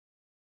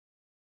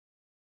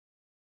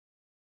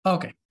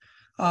Okay.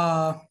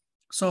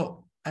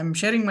 So I'm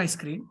sharing my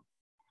screen.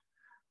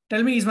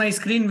 Tell me, is my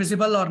screen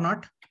visible or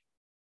not?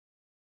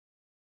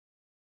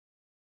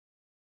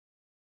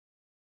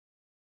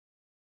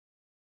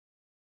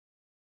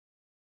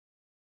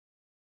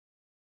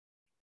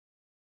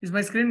 Is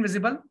my screen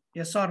visible?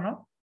 Yes or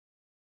no?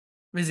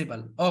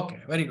 Visible. Okay,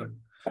 very good.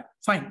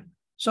 Fine.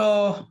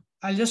 So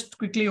I'll just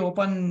quickly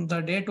open the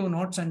day two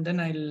notes and then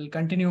I'll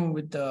continue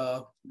with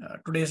the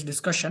today's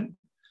discussion.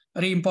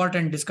 Very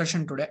important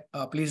discussion today.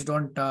 Please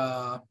don't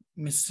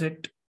miss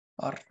it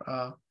or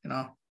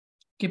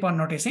keep on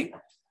noticing.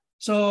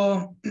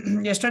 So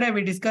yesterday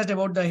we discussed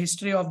about the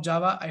history of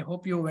Java. I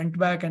hope you went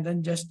back and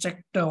then just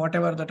checked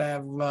whatever that I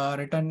have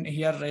written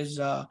here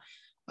is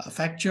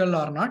factual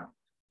or not.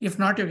 If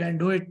not, you can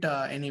do it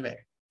anyway.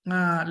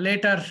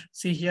 Later,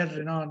 see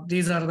here,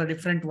 these are the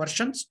different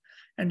versions.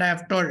 And I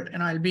have told,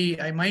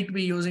 I might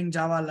be using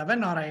Java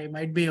 11 or I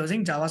might be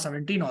using Java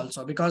 17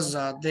 also because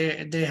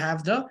they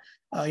have the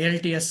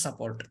LTS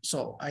support.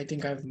 So I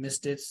think I've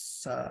missed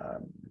this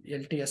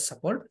LTS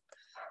support.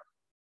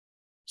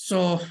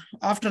 So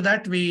after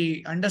that,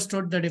 we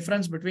understood the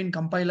difference between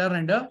compiler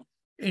and a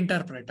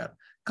interpreter.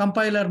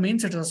 Compiler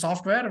means it's a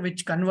software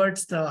which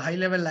converts the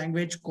high-level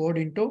language code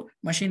into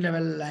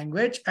machine-level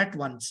language at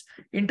once.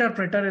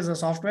 Interpreter is a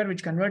software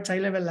which converts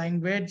high-level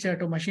language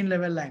to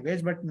machine-level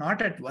language, but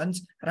not at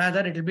once.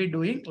 Rather, it will be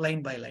doing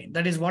line by line.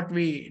 That is what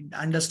we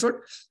understood.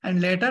 And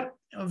later,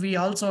 we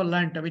also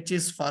learned which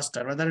is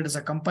faster, whether it is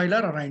a compiler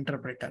or an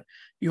interpreter.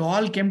 You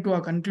all came to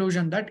a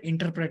conclusion that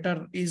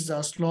interpreter is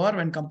slower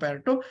when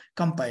compared to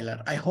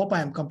compiler. I hope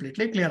I am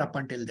completely clear up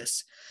until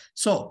this.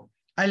 So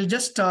I'll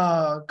just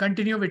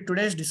continue with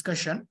today's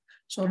discussion.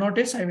 So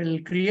notice I will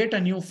create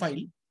a new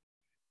file.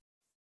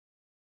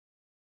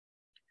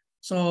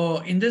 So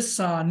in this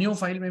new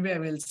file, maybe I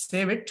will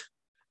save it.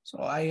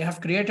 So I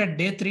have created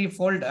day 3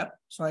 folder.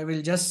 So I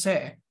will just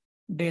say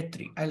day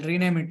 3. I'll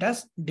rename it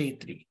as day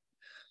 3.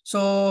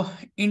 So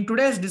in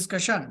today's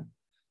discussion,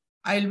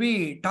 I'll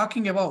be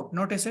talking about,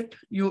 notice it,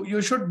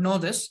 you should know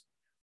this,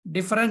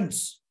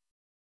 difference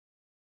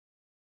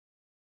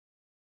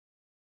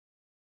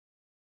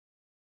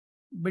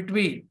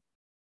between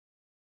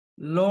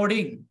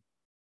loading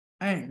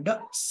and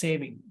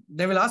saving.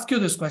 They will ask you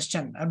this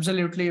question.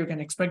 Absolutely, you can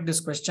expect this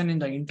question in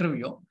the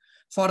interview.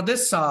 For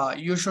this,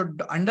 you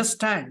should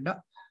understand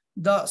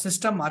the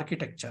system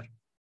architecture.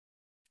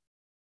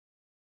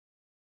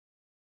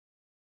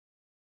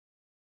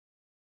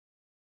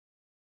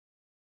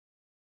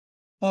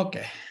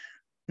 Okay.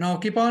 Now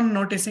keep on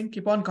noticing,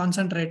 keep on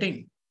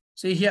concentrating.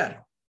 See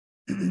here.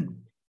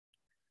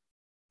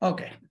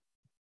 Okay.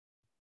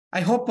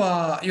 I hope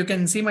you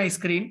can see my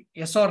screen.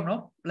 Yes or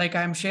no? Like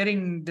I am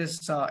sharing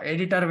this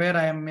editor where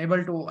I am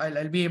able to,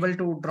 I'll be able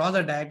to draw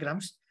the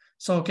diagrams.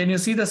 So can you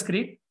see the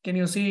screen? Can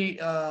you see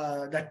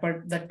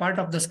that part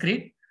of the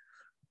screen?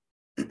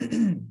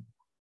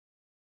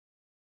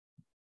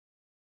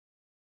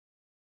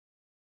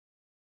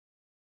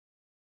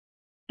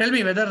 Tell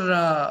me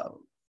whether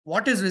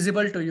what is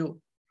visible to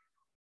you.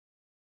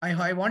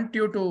 I want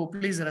you to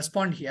please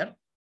respond here.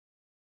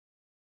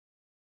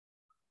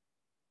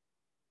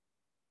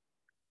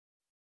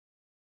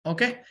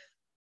 Okay,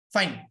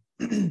 fine.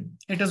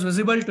 It is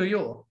visible to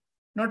you.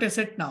 Notice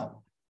it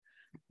now.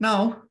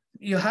 Now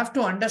you have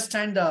to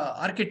understand the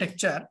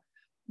architecture,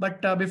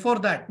 but before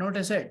that,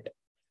 notice it.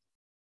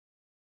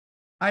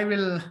 I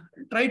will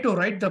try to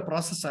write the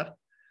processor.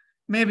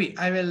 Maybe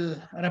I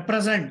will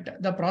represent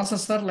the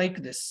processor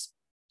like this.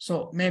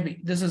 So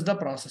maybe this is the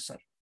processor.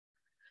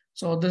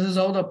 So this is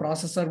how the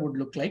processor would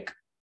look like.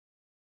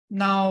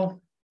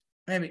 Now,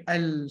 maybe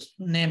I'll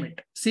name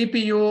it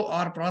CPU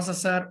or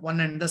processor, one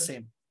and the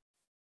same.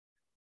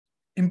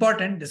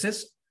 Important, this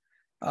is.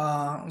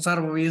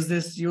 Sir, is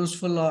this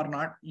useful or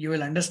not? You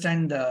will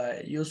understand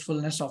the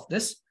usefulness of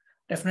this.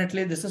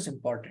 Definitely, this is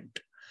important.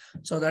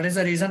 So that is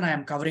the reason I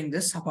am covering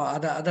this.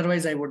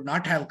 Otherwise, I would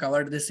not have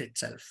covered this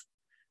itself.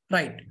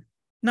 Right.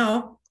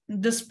 Now,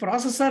 this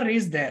processor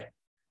is there.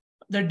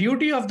 The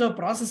duty of the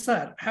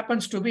processor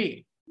happens to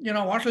be,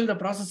 what will the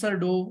processor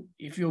do?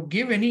 If you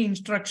give any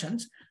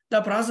instructions,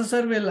 the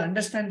processor will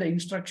understand the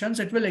instructions.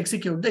 It will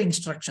execute the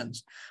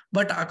instructions.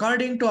 But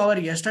according to our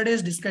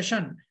yesterday's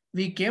discussion,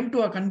 we came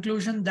to a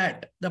conclusion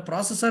that the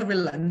processor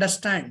will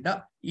understand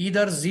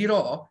either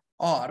 0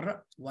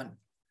 or 1.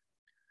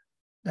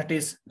 That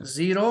is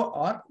 0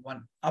 or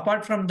 1.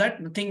 Apart from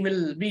that, nothing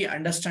will be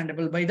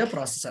understandable by the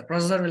processor.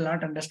 Processor will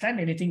not understand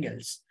anything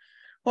else.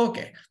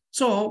 Okay.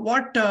 So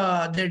what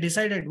they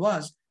decided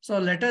was, so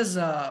let us,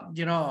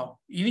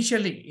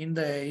 initially in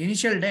the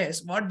initial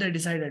days, what they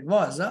decided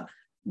was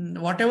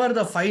whatever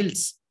the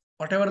files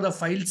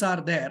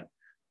are there,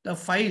 the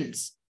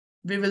files,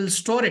 we will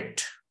store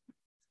it.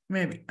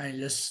 Maybe I'll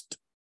just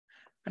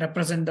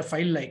represent the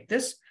file like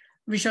this.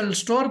 We shall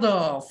store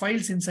the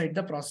files inside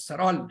the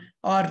processor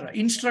or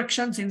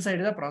instructions inside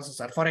the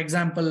processor. For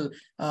example,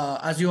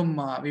 assume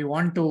we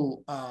want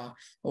to,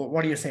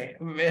 what do you say?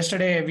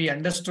 Yesterday we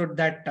understood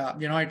that,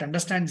 it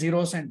understands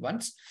zeros and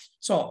ones.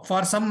 So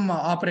for some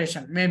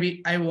operation,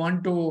 maybe I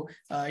want to,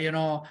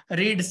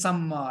 read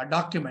some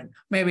document.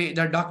 Maybe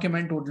the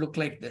document would look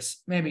like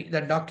this. Maybe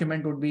the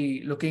document would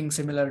be looking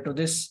similar to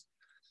this,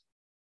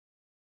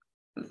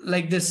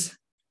 like this,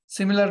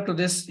 similar to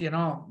this.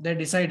 They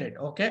decided,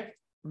 okay,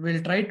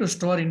 we'll try to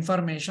store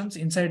informations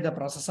inside the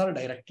processor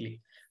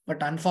directly.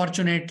 But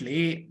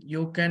unfortunately,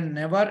 you can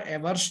never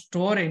ever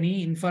store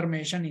any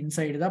information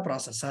inside the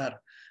processor.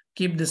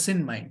 Keep this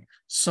in mind.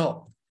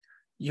 So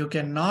you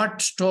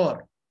cannot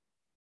store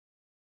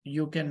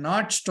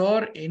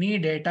any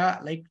data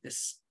like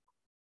this.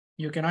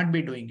 You cannot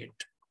be doing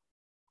it.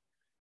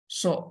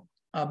 So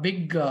a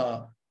big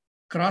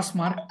cross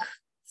mark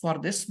for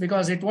this,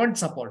 because it won't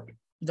support.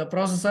 The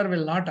processor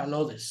will not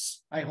allow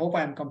this. I hope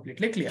I am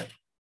completely clear.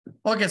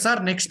 Okay,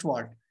 sir. Next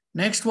what?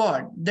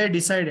 They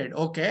decided,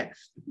 okay,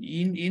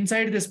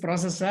 inside this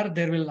processor,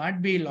 there will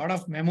not be a lot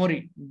of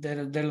memory.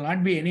 There will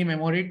not be any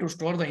memory to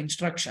store the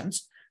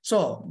instructions.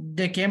 So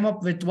they came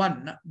up with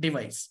one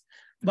device.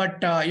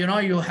 But,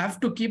 you have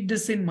to keep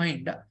this in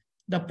mind.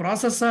 The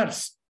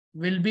processors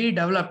will be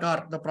developed,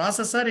 or the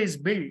processor is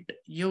built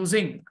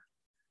using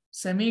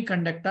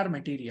semiconductor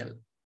material.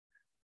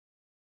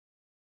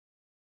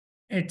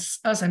 It's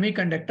a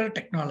semiconductor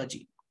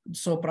technology.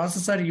 So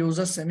processor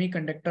uses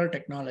semiconductor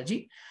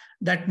technology.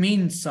 That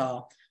means,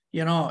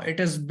 it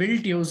is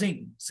built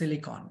using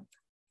silicon.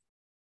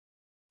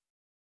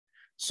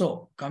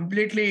 So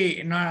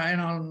completely,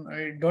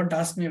 don't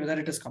ask me whether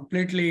it is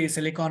completely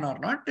silicon or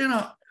not.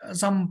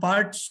 Some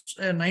parts,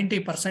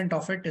 90%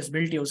 of it is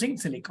built using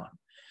silicon.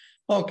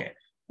 Okay.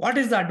 What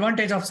is the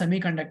advantage of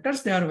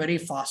semiconductors? They are very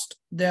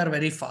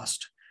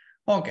fast.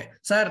 Okay,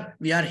 sir,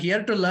 we are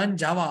here to learn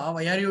Java.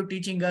 Why are you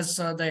teaching us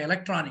the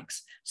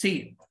electronics?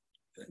 See,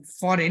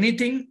 for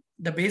anything,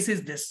 the base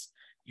is this.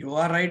 You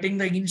are writing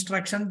the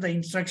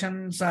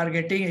instructions are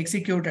getting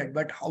executed,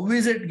 but how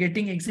is it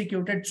getting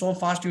executed so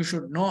fast? You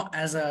should know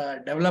as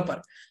a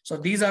developer. So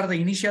these are the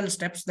initial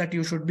steps that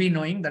you should be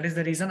knowing. That is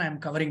the reason I am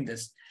covering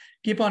this.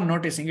 Keep on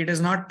noticing. It is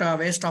not a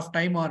waste of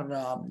time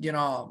or,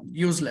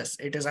 useless.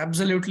 It is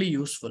absolutely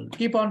useful.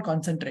 Keep on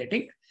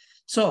concentrating.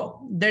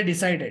 So they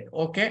decided,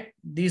 okay,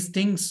 these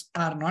things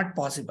are not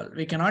possible.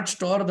 We cannot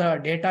store the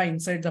data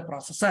inside the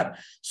processor.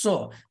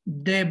 So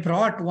they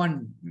brought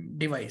one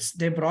device.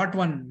 They brought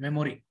one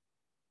memory.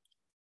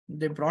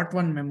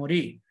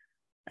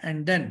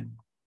 And then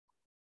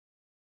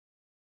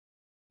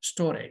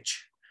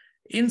storage.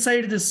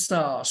 Inside this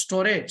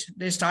storage,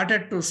 they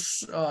started to,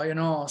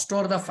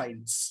 store the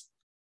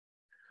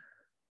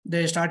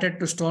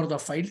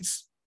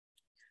files.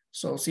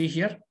 So see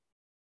here,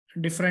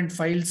 different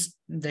files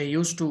they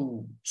used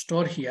to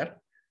store here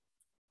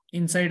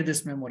inside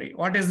this memory.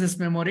 What is this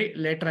memory?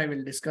 Later I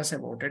will discuss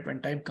about it.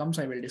 When time comes,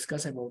 I will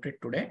discuss about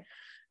it today.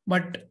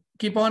 But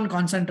keep on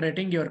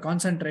concentrating. Your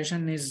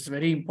concentration is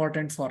very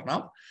important for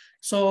now.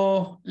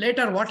 So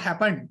later what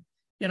happened?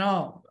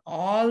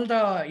 All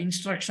the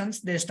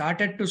instructions they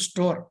started to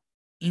store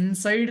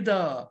inside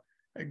the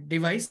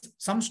device,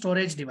 some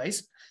storage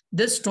device.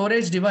 This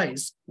storage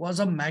device was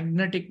a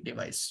magnetic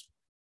device.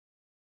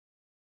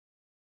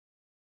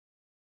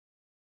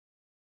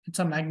 It's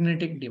a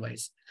magnetic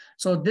device.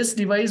 So this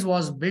device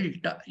was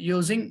built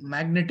using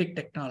magnetic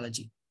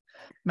technology.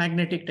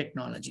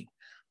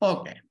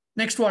 Okay.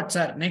 Next what,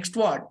 sir?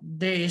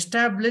 They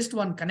established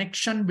one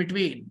connection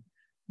between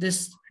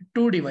these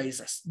two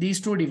devices. They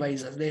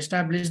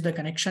established the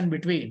connection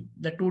between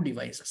the two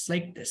devices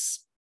like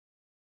this.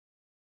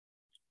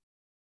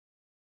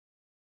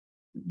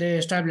 They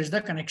established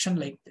the connection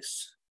like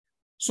this.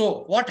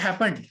 So what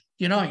happened?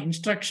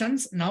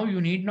 Instructions, now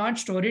you need not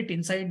store it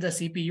inside the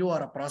CPU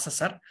or a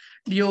processor.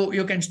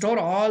 You can store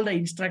all the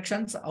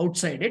instructions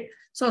outside it.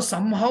 So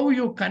somehow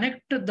you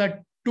connect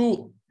the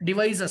two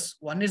devices.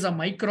 One is a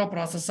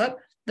microprocessor.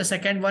 The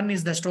second one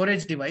is the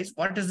storage device.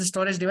 What is the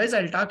storage device?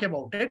 I'll talk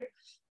about it.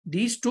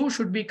 These two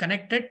should be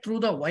connected through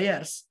the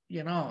wires.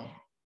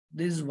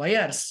 These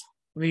wires,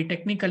 we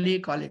technically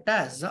call it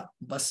as a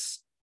bus.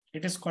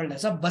 It is called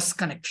as a bus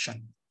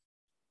connection.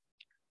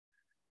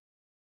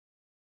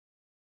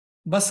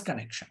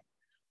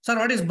 Sir,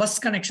 what is bus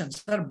connection?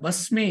 Sir,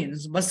 bus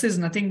is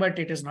nothing but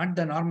it is not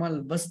the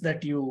normal bus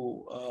that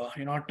you,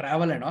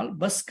 travel and all.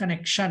 Bus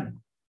connection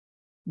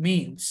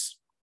means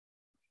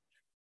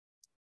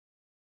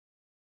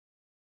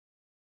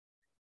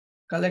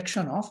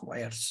collection of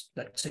wires.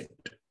 That's it.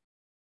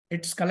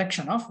 It's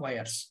collection of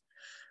wires.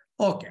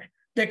 Okay.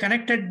 They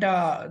connected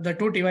the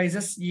two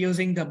devices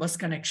using the bus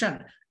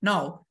connection.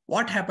 Now,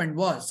 what happened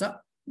was,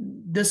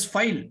 this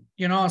file,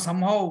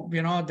 somehow,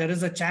 there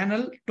is a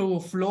channel to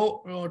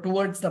flow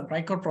towards the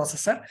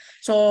microprocessor.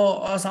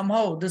 So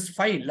somehow this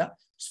file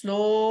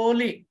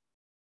slowly,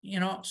 you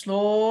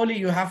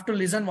have to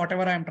listen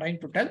whatever I am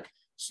trying to tell.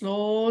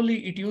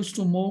 Slowly it used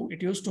to move to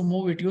the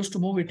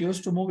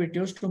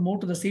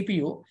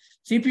CPU.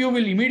 CPU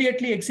will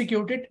immediately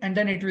execute it, and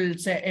then it will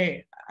say,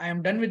 hey, I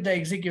am done with the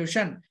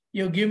execution.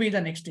 You give me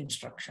the next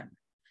instruction.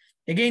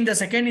 Again, the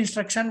second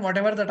instruction,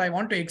 whatever that I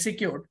want to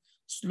execute,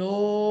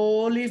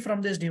 slowly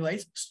from this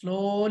device,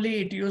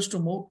 slowly it used to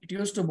move, it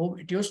used to move,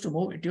 it used to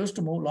move, it used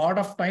to move. Lot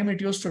of time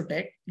it used to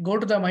take. Go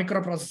to the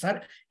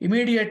microprocessor.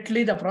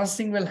 Immediately the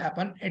processing will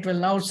happen. It will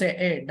now say,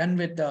 hey, done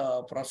with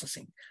the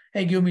processing.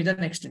 Hey, give me the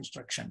next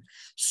instruction.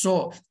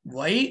 So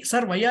why,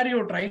 sir, why are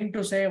you trying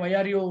to say, why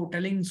are you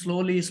telling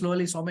slowly,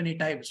 slowly so many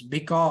times?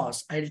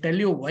 Because I'll tell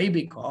you why.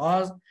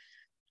 Because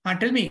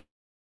tell me,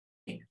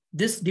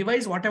 this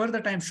device, whatever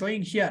that I'm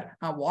showing here,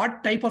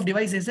 what type of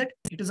device is it?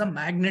 It is a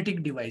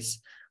magnetic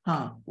device.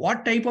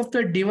 What type of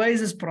the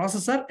device is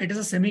processor? It is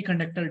a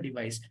semiconductor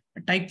device.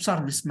 The types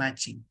are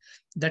mismatching.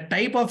 The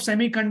type of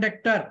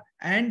semiconductor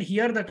and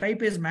here the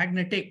type is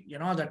magnetic.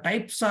 The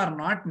types are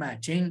not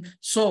matching.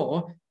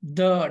 So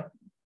the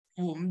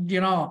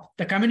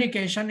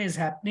communication is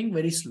happening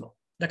very slow.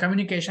 The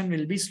communication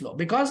will be slow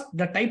because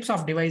the types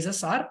of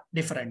devices are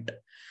different.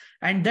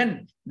 And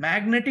then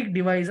magnetic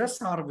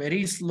devices are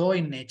very slow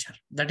in nature.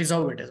 That is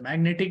how it is.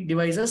 Magnetic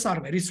devices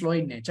are very slow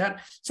in nature.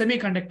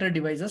 Semiconductor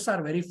devices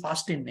are very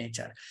fast in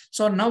nature.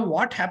 So now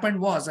what happened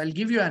was, I'll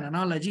give you an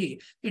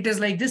analogy. It is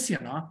like this,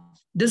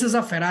 this is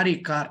a Ferrari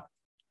car.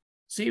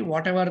 See,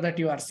 whatever that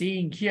you are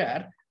seeing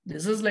here,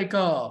 this is like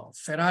a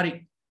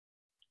Ferrari.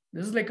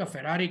 This is like a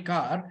Ferrari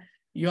car.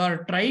 You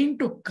are trying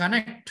to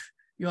connect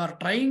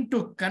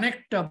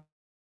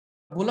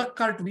bullock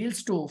cart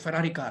wheels to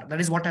Ferrari car.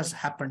 That is what has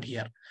happened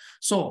here.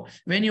 So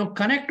when you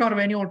connect or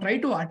when you try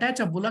to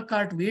attach a bullock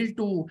cart wheel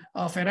to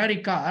a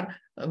Ferrari car,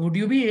 would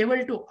you be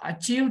able to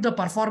achieve the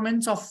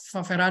performance of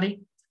a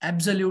Ferrari?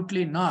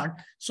 Absolutely not.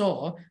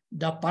 So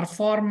the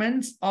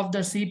performance of the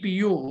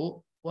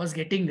CPU was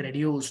getting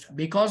reduced.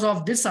 Because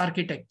of this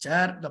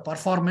architecture, the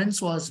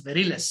performance was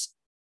very less.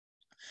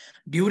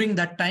 During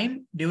that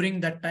time,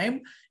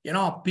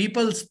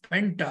 people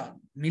spent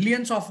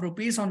millions of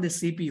rupees on the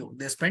CPU.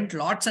 They spent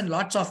lots and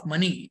lots of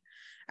money.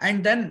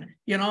 And then,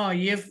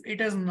 if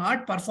it is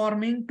not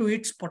performing to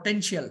its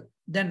potential,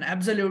 then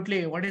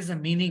absolutely, what is the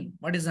meaning?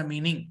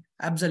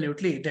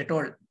 Absolutely, they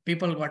told.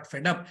 People got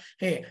fed up.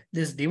 Hey,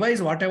 this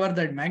device, whatever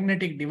that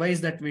magnetic device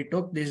that we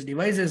took, this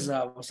device is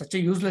such a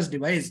useless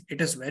device.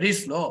 It is very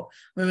slow.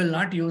 We will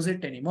not use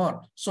it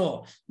anymore.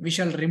 So we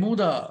shall remove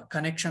the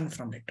connection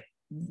from it.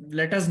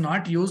 Let us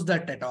not use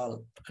that at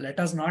all. Let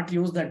us not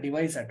use that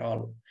device at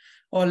all.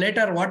 Or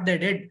later what they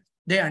did,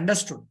 they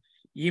understood.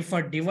 If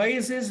a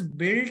device is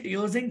built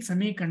using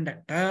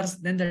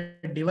semiconductors, then the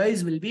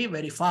device will be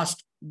very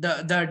fast.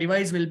 The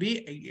device will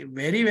be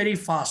very, very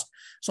fast.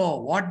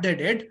 So what they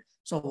did,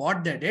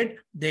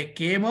 they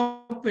came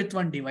up with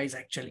one device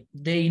actually.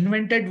 They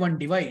invented one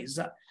device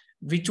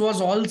which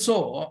was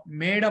also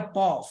made up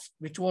of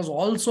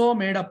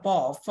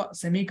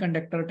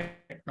semiconductor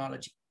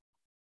technology.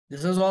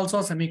 This is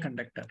also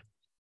semiconductor.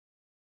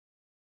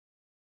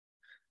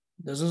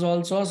 This is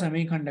also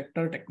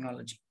semiconductor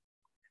technology.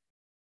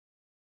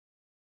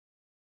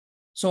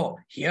 So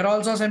here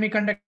also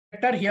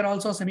semiconductor, here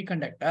also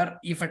semiconductor.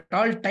 If at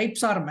all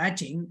types are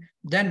matching,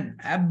 then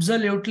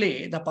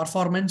absolutely the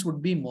performance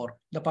would be more.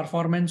 The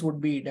performance would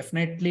be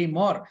definitely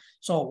more.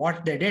 So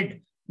what they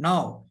did,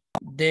 now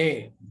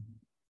they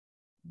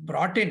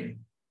brought in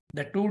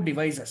the two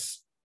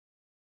devices,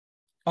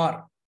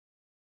 or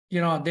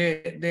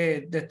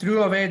they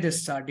threw away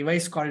this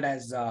device called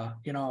as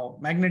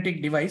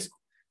magnetic device.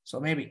 So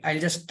maybe I'll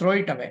just throw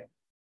it away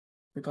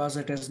because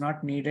it is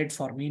not needed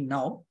for me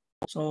now.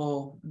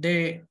 So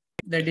they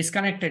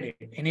disconnected it.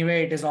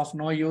 Anyway, it is of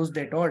no use,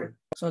 they told.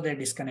 So they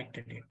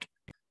disconnected it.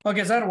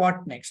 Okay, sir,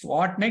 what next?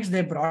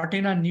 They brought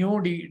in a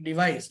new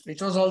device,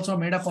 which was also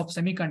made up of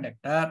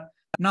semiconductor.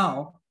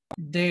 Now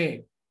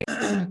they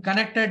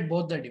connected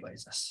both the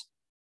devices.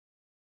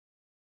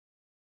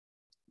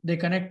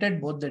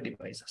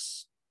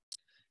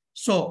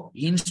 So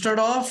instead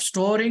of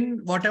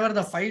storing whatever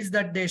the files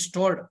that they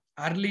stored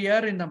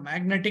earlier in the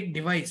magnetic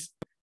device,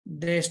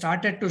 they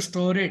started to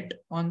store it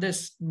on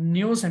this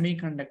new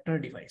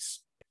semiconductor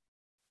device.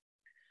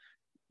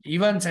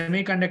 Even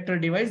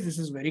semiconductor device, this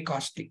is very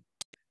costly.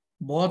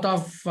 Both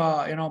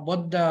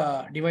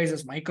the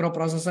devices,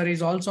 microprocessor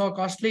is also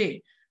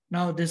costly.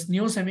 Now this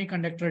new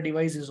semiconductor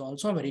device is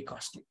also very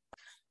costly.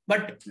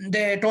 But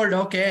they told,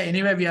 okay,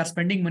 anyway, we are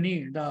spending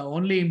money. The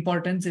only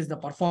importance is the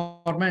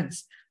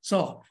performance.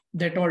 So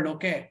they told,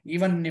 okay,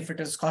 even if it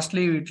is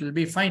costly, it will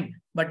be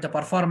fine. But the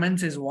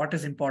performance is what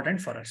is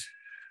important for us.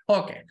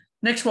 Okay.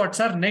 Next what,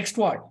 sir? Next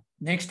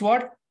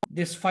what?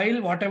 This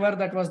file, whatever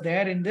that was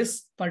there in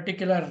this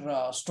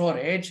particular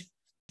storage,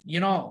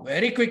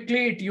 very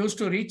quickly it used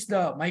to reach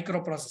the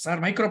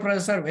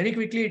microprocessor. Very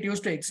quickly it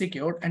used to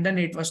execute. And then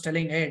it was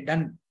telling, hey,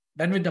 done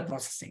with the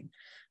processing.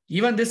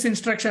 Even this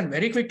instruction,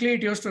 very quickly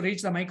it used to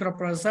reach the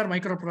microprocessor.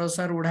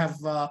 Microprocessor would have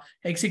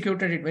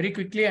executed it very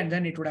quickly, and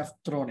then it would have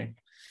thrown it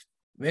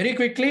very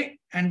quickly,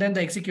 and then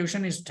the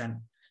execution is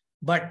done.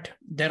 But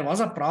there was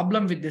a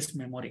problem with this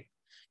memory.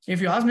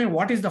 If you ask me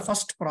what is the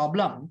first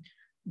problem,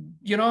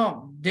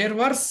 there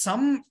were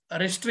some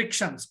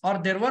restrictions or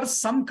there were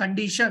some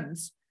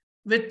conditions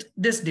with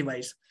this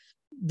device.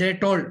 They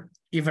told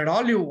if at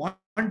all you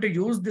want to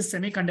use this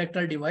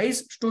semiconductor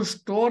device to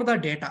store the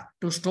data,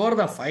 to store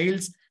the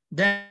files,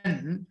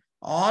 then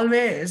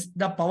always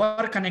the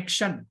power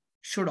connection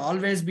should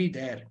always be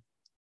there.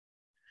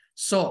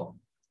 So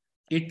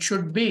it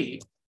should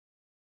be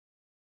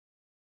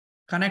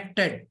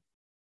connected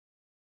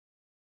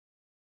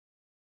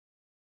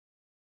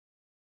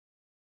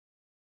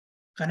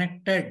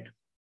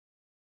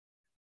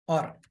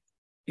or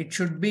it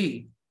should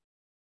be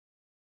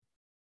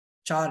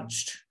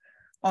charged,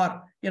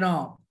 or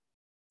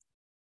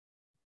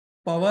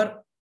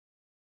power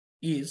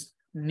is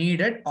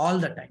needed all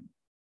the time.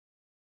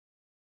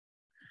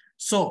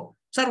 So,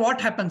 sir,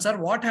 what happens, sir?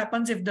 What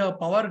happens if the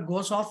power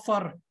goes off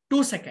for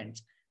 2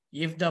 seconds?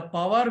 If the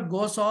power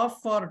goes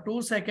off for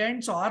 2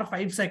 seconds or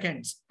 5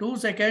 seconds, 2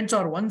 seconds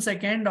or 1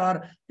 second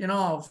or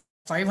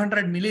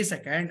 500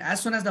 millisecond,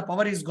 as soon as the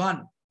power is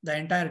gone, the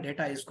entire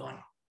data is gone.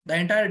 The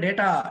entire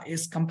data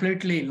is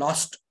completely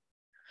lost.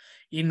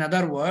 In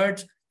other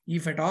words,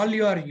 if at all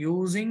you are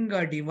using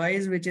a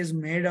device which is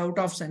made out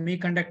of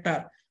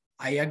semiconductor,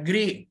 I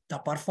agree, the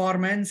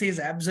performance is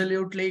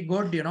absolutely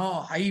good,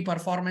 high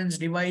performance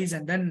device,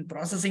 and then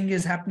processing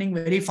is happening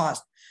very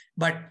fast.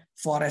 But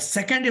for a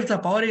second, if the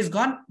power is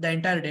gone, the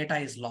entire data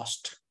is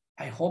lost.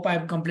 I hope I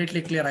am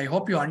completely clear. I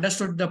hope you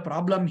understood the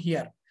problem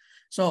here.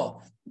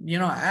 So,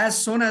 as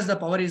soon as the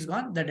power is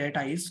gone, the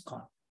data is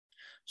gone.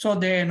 So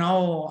they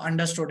now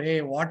understood,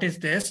 hey, what is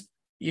this?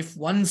 If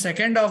 1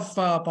 second of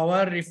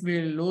power, if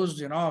we lose,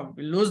 we'll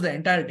lose the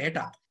entire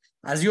data.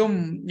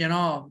 Assume,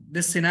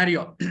 this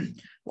scenario.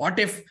 What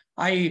if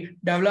I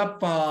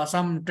develop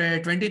some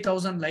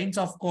 20,000 lines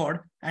of code,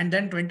 and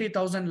then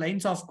 20,000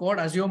 lines of code,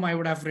 assume I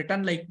would have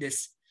written like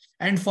this.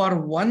 And for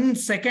 1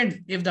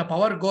 second, if the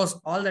power goes,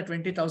 all the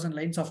 20,000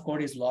 lines of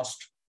code is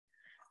lost.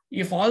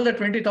 If all the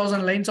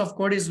 20,000 lines of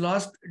code is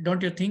lost,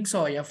 don't you think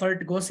so?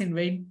 Effort goes in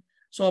vain.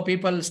 So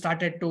people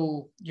started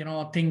to,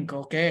 think,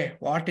 okay,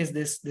 what is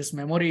this? This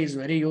memory is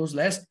very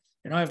useless.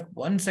 If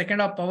 1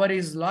 second of power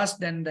is lost,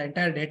 then the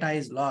entire data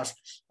is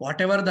lost.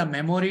 Whatever the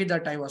memory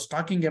that I was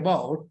talking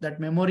about,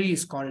 that memory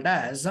is called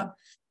as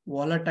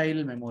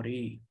volatile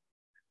memory.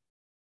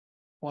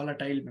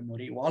 Volatile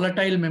memory.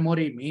 Volatile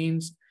memory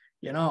means,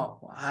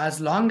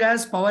 as long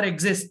as power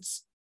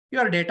exists,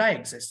 your data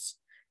exists.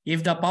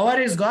 If the power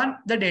is gone,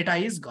 the data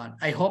is gone.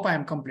 I hope I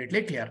am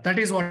completely clear. That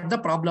is what the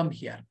problem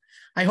here.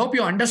 I hope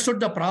you understood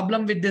the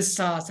problem with this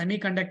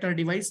semiconductor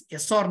device.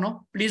 Yes or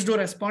no? Please do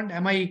respond.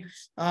 Am I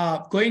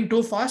going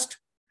too fast?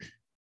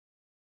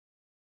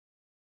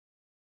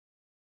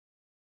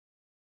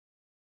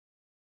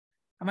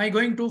 Am I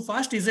going too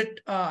fast? Is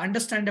it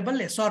understandable?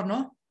 Yes or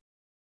no?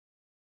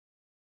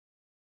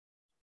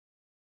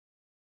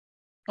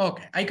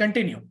 Okay, I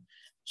continue.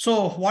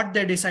 So what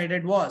they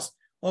decided was,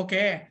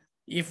 okay,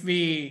 if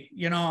we,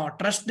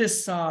 trust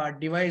this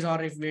device,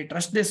 or if we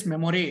trust this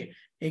memory,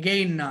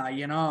 again,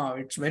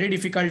 it's very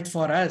difficult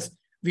for us.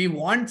 We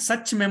want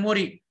such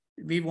memory.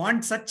 We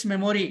want such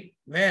memory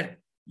where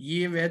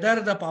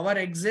whether the power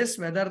exists,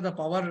 whether the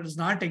power is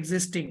not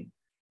existing,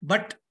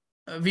 but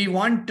we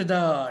want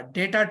the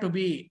data to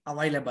be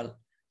available.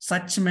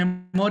 Such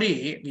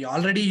memory we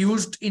already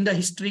used in the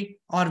history,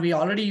 or we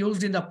already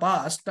used in the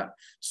past.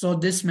 So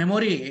this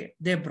memory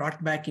they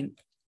brought back in.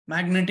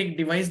 Magnetic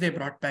device they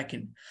brought back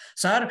in.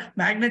 Sir,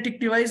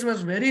 magnetic device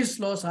was very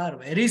slow, sir.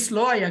 Very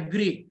slow, I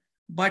agree.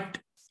 But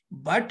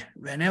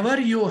whenever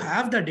you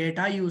have the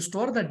data, you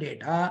store the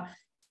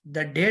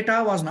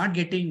data was not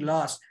getting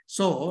lost.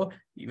 So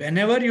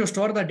whenever you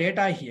store the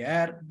data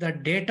here, the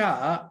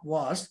data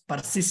was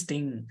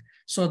persisting.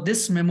 So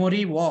this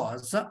memory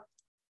was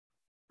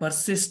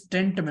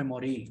persistent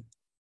memory.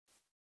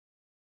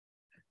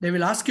 They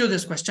will ask you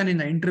this question in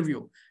the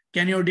interview.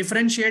 Can you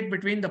differentiate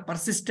between the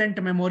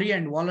persistent memory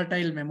and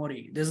volatile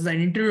memory? This is an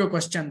interview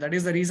question. That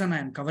is the reason I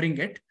am covering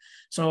it.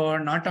 So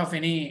not of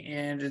any,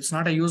 it's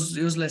not a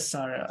useless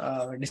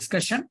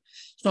discussion.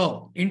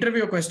 So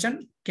interview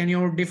question, can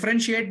you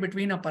differentiate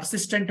between a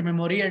persistent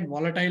memory and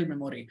volatile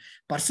memory?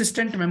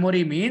 Persistent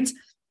memory means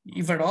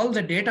if at all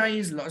the data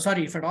is,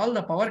 if at all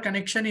the power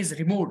connection is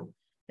removed,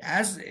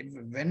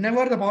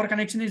 whenever the power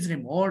connection is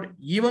removed,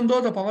 even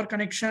though the power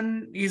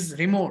connection is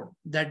removed,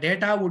 the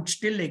data would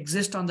still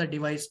exist on the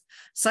device.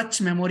 Such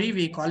memory,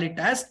 we call it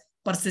as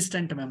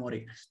persistent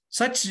memory.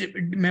 Such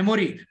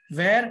memory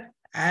where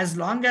as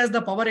long as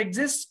the power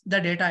exists, the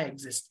data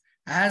exists.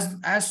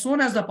 As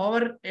soon as the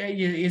power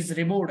is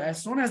removed,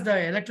 as soon as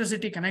the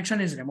electricity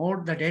connection is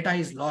removed, the data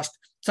is lost.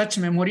 Such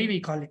memory, we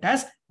call it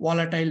as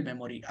volatile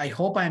memory. I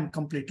hope I am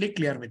completely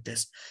clear with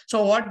this.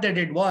 So what they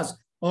did was,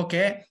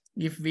 okay,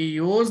 if we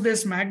use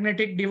this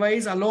magnetic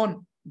device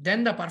alone,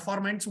 then the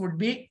performance would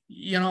be,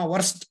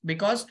 worst,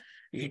 because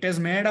it is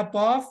made up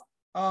of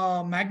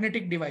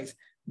magnetic device.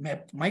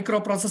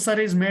 Microprocessor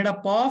is made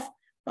up of,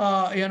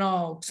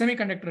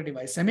 semiconductor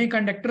device.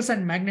 Semiconductors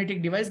and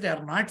magnetic device, they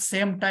are not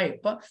same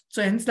type.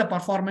 So hence the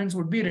performance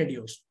would be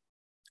reduced.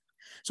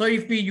 So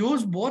if we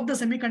use both the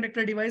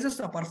semiconductor devices,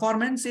 the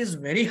performance is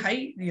very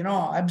high,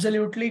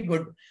 absolutely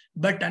good.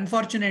 But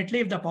unfortunately,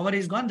 if the power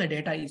is gone, the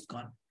data is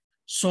gone.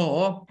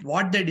 So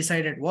what they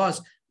decided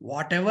was,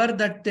 whatever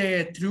that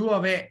they threw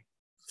away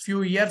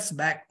few years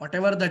back,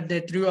 whatever that they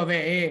threw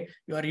away, hey,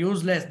 you are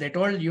useless. They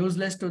told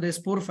useless to this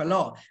poor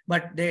fellow,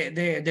 but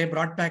they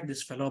brought back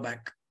this fellow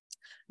back.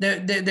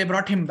 They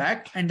brought him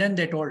back, and then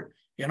they told,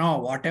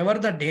 whatever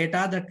the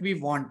data that we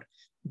want,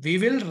 we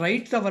will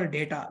write our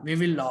data. We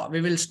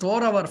will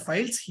store our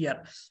files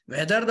here.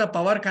 Whether the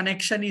power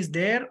connection is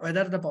there,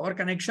 whether the power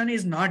connection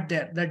is not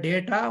there, the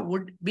data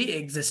would be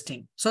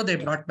existing. So they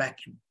brought back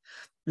him.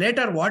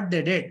 Later, what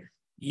they did,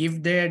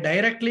 if they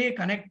directly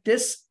connect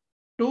this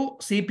to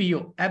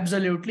CPU,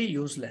 absolutely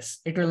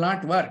useless. It will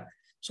not work.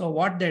 So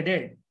what they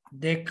did,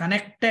 they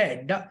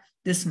connected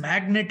this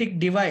magnetic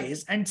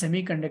device and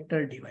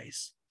semiconductor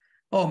device.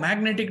 Oh,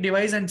 magnetic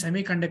device and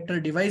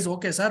semiconductor device.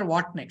 Okay, sir,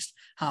 what next?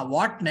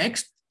 What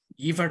next?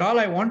 If at all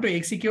I want to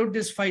execute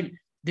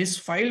this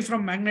file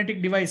from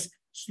magnetic device,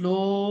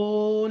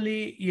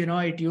 slowly,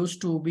 it used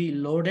to be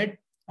loaded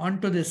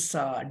onto this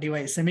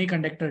device,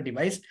 semiconductor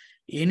device.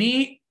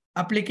 Any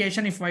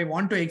application, if I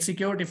want to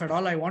execute, if at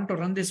all I want to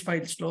run this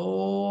file,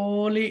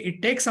 slowly,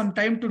 it takes some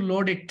time to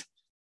load it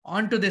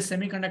onto this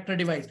semiconductor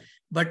device.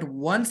 But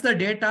once the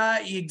data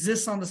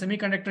exists on the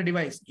semiconductor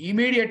device,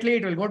 immediately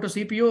it will go to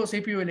CPU,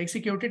 CPU will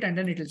execute it, and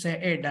then it will say,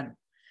 hey, done.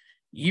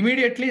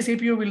 Immediately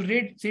CPU will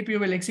read, CPU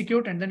will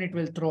execute, and then it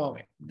will throw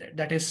away.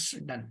 That is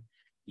done.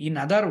 In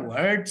other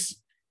words,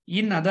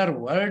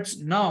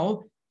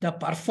 now the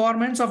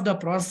performance of the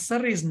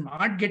processor is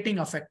not getting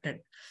affected.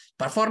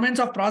 Performance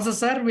of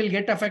processor will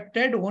get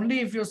affected only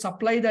if you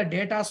supply the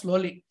data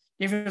slowly.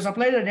 If you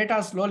supply the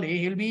data slowly,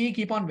 he'll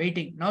keep on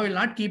waiting. Now he'll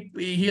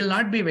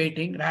not be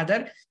waiting.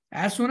 Rather,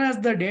 as soon as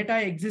the data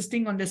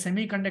existing on the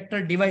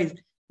semiconductor device,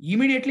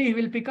 immediately he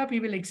will pick up, he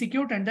will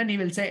execute, and then he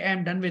will say, I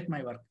am done with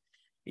my work.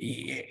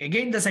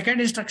 Again, the second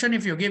instruction,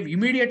 if you give,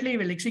 immediately he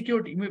will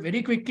execute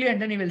very quickly,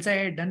 and then he will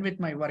say, hey, done with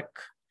my work.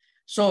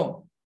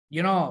 So,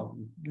 now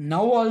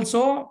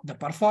also the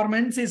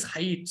performance is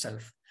high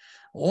itself.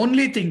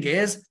 Only thing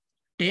is,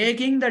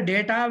 taking the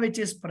data which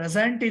is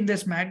present in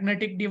this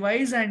magnetic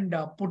device and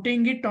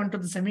putting it onto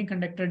the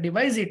semiconductor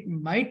device, it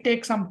might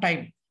take some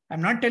time.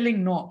 I'm not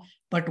telling no,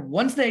 but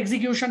once the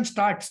execution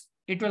starts,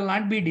 it will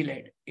not be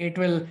delayed. It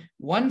will,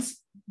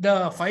 once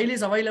the file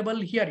is available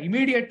here,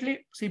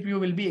 immediately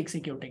CPU will be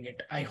executing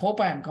it. I hope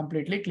I am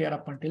completely clear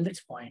up until this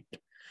point.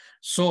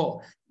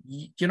 So,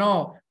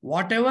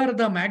 whatever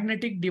the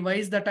magnetic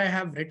device that I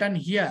have written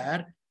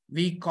here,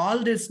 we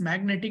call this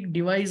magnetic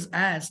device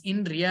as,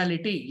 in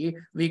reality,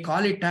 we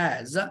call it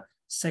as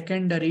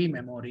secondary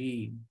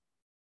memory.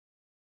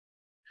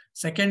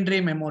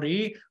 Secondary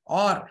memory,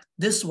 or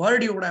this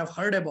word you would have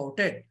heard about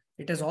it.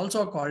 It is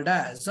also called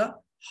as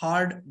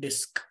hard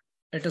disk.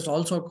 It is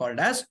also called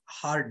as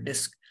hard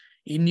disk.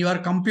 In your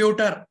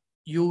computer,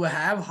 you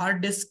have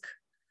hard disk.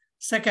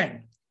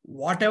 Second,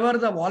 whatever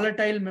the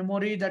volatile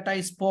memory that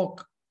I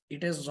spoke,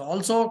 it is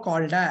also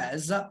called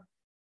as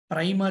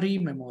primary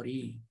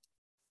memory.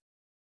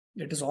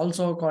 It is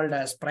also called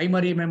as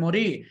primary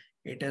memory.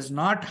 It is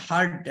not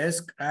hard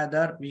disk,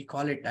 rather we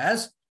call it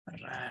as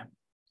RAM,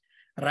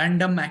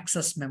 random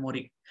access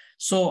memory.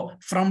 So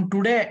from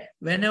today,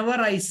 whenever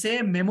I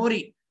say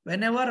memory,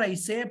 whenever I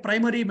say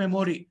primary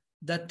memory,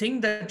 the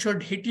thing that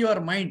should hit your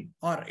mind,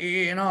 or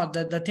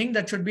the thing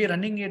that should be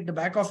running at the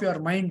back of your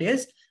mind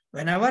is,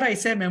 whenever I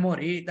say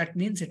memory, that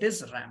means it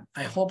is RAM.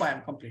 I hope I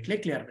am completely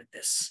clear with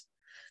this.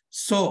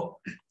 So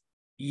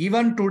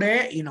even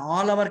today in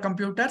all our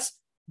computers,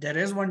 there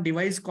is one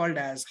device called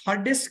as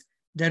hard disk.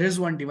 There is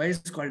one device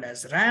called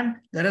as RAM.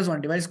 There is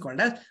one device called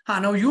as,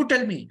 now you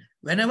tell me,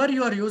 whenever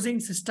you are using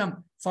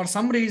system, for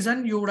some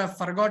reason, you would have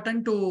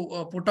forgotten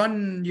to put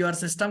on your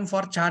system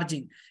for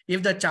charging.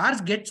 If the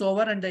charge gets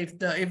over and if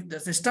the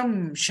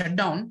system shut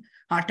down,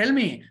 tell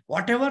me,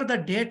 whatever the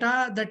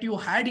data that you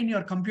had in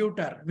your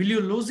computer, will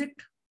you lose it?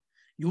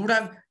 You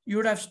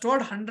would have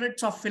stored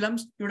hundreds of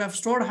films, you would have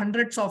stored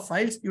hundreds of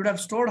files, you would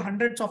have stored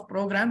hundreds of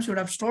programs, you would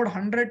have stored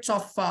hundreds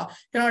of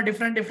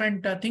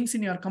different things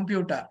in your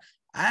computer.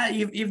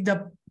 If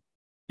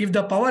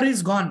the power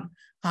is gone,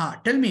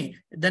 tell me,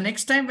 the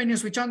next time when you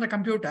switch on the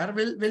computer,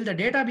 will the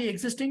data be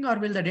existing or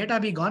will the data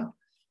be gone?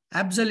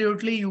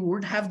 Absolutely, you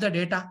would have the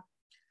data.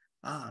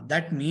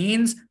 That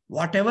means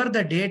whatever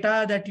the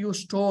data that you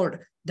stored,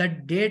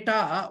 that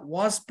data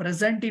was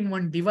present in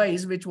one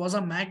device, which was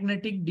a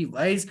magnetic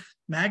device.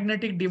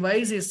 Magnetic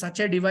device is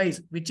such a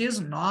device which is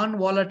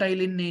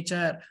non-volatile in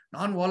nature.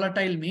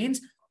 Non-volatile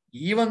means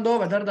even though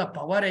whether the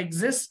power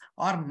exists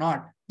or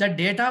not, the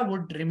data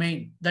would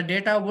remain. The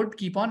data would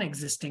keep on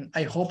existing.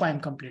 I hope I am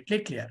completely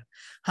clear.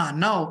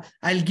 Now,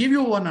 I'll give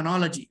you one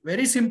analogy.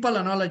 Very simple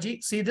analogy.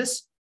 See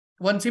this?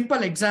 One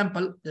simple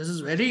example. This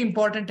is very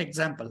important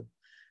example.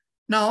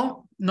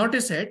 Now,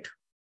 notice it.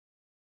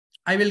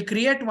 I will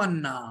create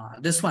one,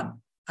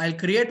 I'll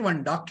create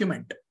one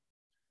document.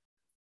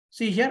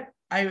 See here,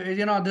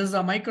 this is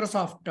a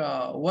Microsoft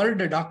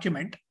Word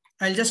document.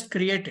 I'll just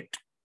create it.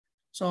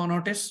 So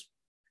notice,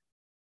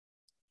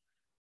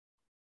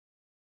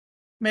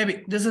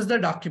 maybe this is the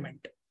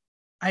document.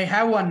 I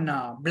have one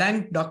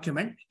blank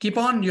document.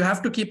 You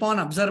have to keep on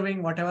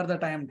observing whatever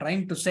that I am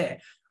trying to say.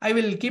 I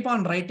will keep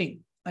on writing.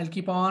 I'll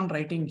keep on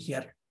writing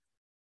here.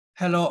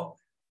 Hello,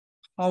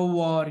 how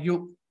are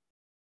you?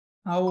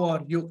 How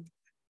are you?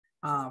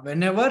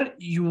 Whenever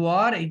you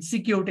are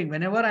executing,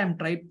 whenever I'm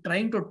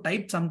trying to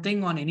type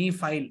something on any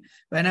file,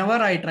 whenever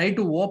I try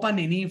to open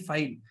any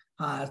file,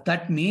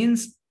 that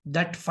means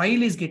that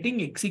file is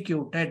getting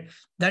executed.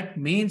 That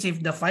means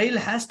if the file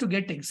has to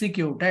get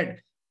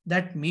executed,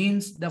 that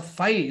means the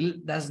file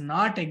does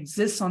not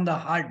exist on the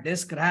hard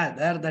disk.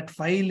 Rather, that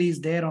file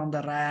is there on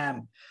the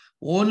RAM.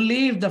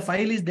 Only if the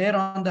file is there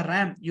on the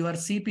RAM, your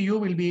CPU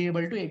will be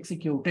able to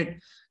execute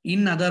it.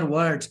 In other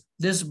words,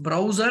 this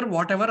browser,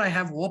 whatever I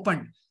have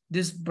opened,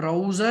 this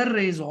browser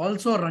is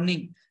also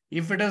running.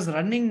 If it is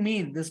running,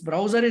 means this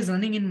browser is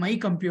running in my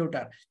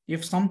computer.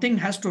 If something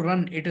has to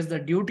run, it is the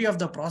duty of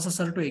the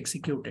processor to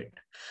execute it.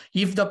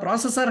 If the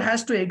processor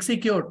has to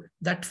execute,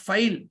 that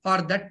file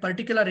or that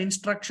particular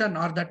instruction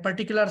or that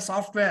particular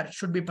software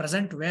should be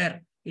present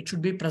where? It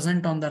should be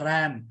present on the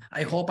RAM.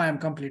 I hope I am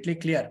completely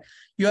clear.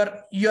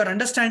 Your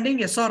understanding,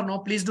 yes or no?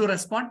 Please do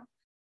respond.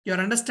 Your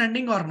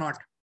understanding or not?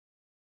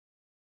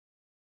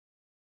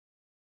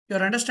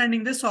 You're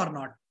understanding this or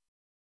not?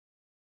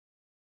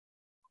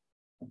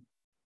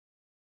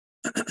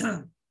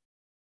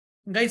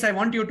 Guys, I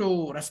want you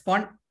to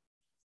respond.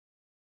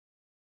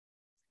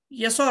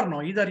 Yes or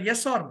no? Either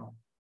yes or no.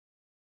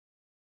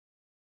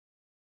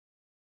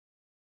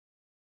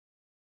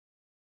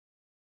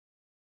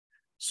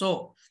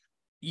 So,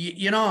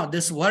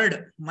 this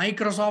word,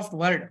 Microsoft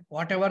Word,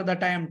 whatever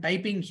that I am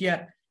typing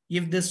here,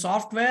 if this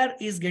software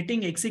is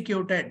getting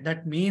executed,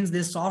 that means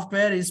this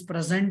software is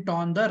present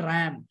on the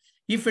RAM.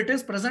 If it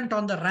is present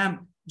on the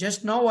RAM,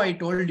 just now I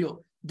told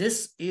you,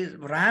 this is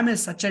RAM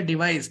is such a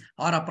device,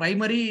 or a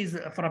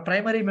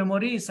primary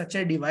memory is such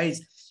a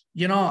device.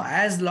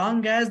 As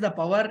long as the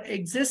power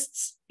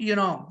exists,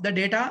 the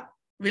data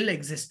will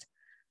exist.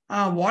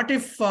 What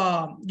if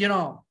for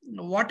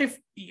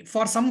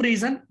some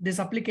reason this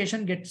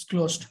application gets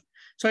closed?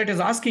 So it is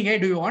asking, hey,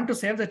 do you want to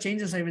save the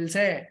changes? I will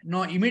say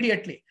no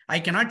immediately. I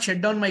cannot shut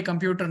down my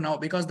computer now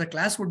because the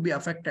class would be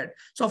affected.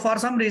 So for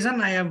some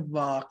reason, I have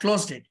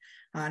closed it.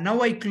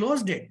 Now I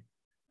closed it.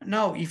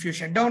 Now, if you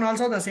shut down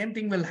also, the same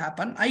thing will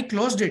happen. I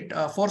closed it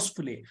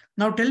forcefully.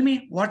 Now tell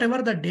me,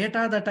 whatever the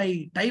data that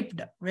I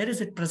typed, where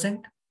is it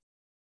present?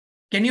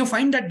 Can you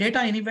find that data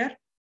anywhere?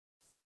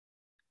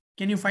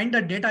 Can you find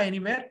that data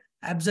anywhere?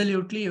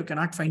 Absolutely, you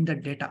cannot find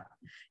that data.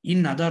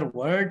 In other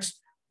words,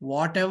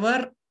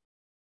 whatever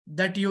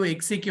that you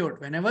execute,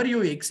 whenever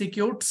you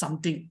execute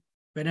something,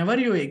 if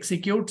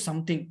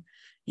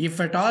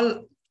it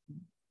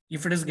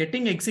is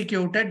getting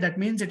executed, that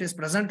means it is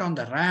present on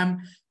the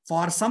RAM.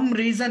 For some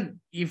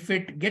reason, if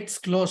it gets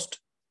closed,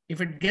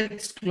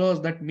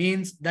 that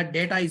means that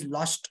data is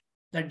lost.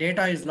 The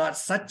data is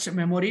lost. Such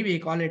memory, we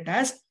call it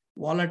as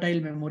volatile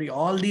memory.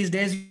 All these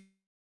days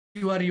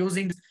you are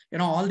using,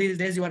 all these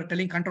days you are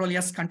telling control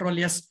yes.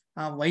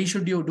 Why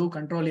should you do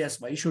control yes?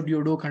 Why should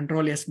you do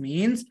control yes?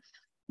 Means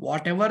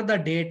whatever the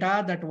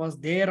data that was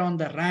there on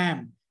the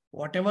RAM,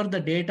 whatever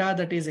the data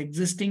that is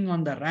existing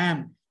on the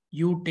RAM,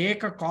 you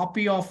take a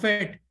copy of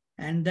it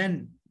and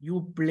then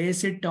you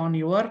place it on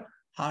your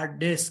hard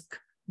disk.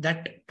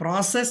 That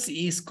process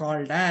is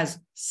called as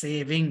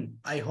saving.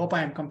 I hope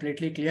I am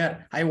completely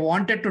clear. I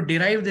wanted to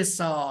derive this,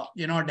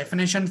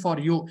 definition for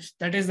you.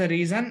 That is the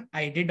reason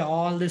I did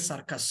all this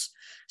circus.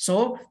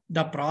 So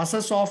the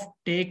process of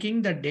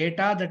taking the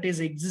data that is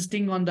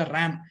existing on the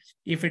RAM,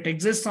 if it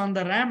exists on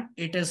the RAM,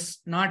 it is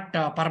not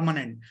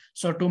permanent.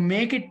 So to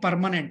make it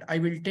permanent, I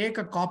will take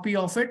a copy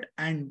of it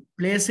and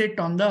place it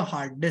on the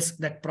hard disk.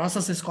 That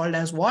process is called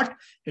as what?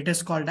 It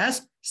is called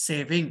as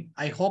saving.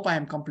 I hope I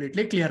am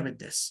completely clear with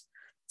this.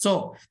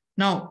 So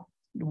now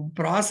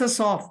process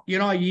of,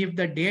 if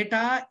the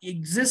data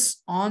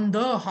exists on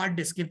the hard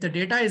disk, if the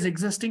data is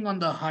existing on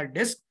the hard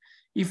disk,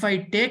 if I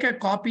take a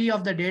copy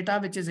of the data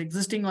which is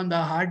existing on the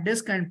hard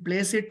disk and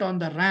place it on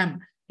the RAM,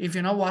 if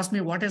you now ask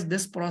me what is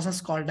this process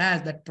called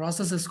as, that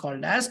process is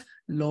called as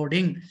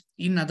loading.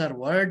 In other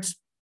words,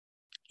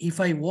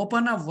 if I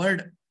open a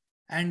Word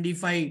and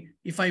if I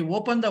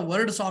open the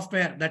Word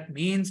software, that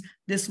means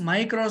this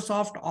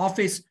Microsoft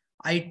Office,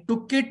 I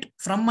took it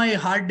from my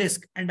hard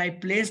disk and I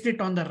placed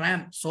it on the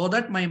RAM so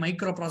that my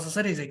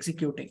microprocessor is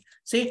executing.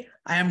 See,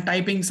 I am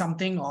typing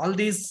something, all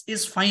this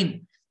is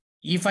fine.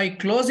 If I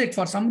close it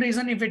for some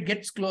reason, if it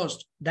gets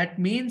closed, that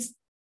means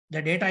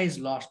the data is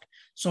lost.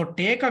 So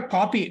take a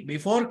copy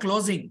before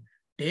closing,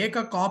 take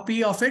a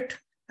copy of it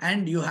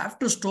and you have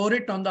to store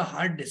it on the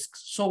hard disk.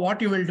 So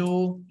what you will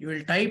do, you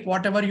will type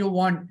whatever you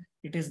want.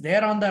 It is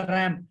there on the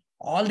RAM.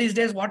 All these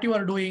days, what you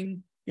are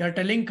doing, you are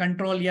telling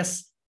control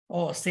yes,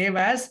 save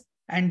as,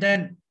 and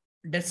then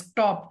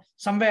desktop,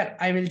 somewhere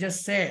I will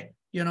just say,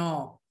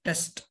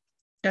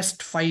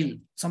 test file,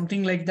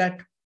 something like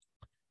that.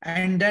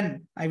 And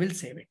then I will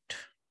save it.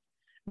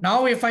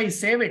 Now, if I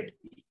save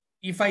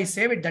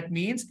it, that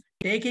means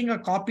taking a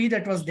copy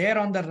that was there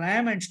on the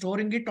RAM and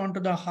storing it onto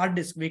the hard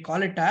disk. We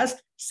call it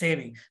as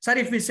saving. Sir,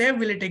 if we save,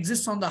 will it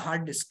exist on the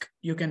hard disk?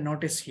 You can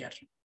notice here.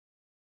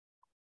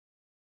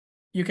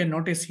 You can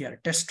notice here,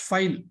 test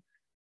file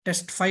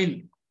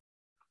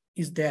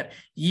is there.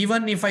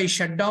 Even if I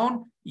shut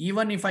down,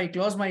 even if I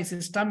close my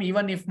system,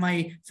 even if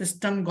my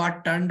system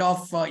got turned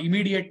off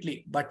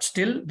immediately, but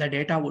still the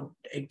data would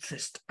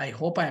exist. I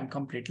hope I am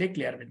completely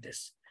clear with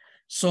this.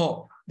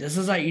 So this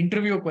is an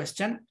interview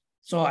question.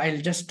 So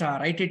I'll just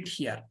write it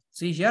here.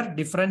 See here,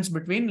 difference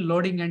between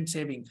loading and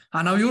saving.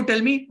 Now you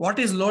tell me, what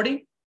is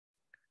loading?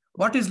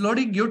 What is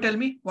loading? You tell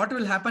me what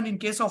will happen in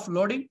case of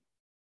loading.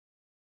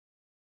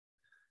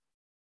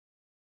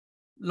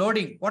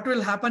 Loading. What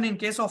will happen in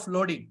case of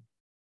loading?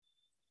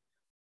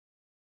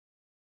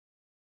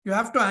 You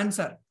have to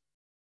answer.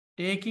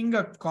 Taking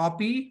a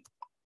copy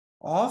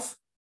of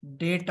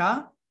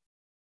data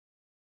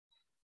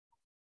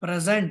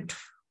present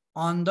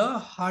on the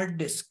hard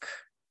disk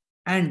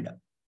and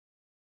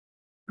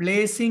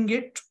placing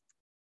it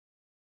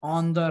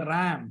on the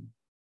RAM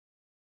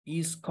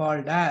is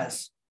called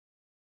as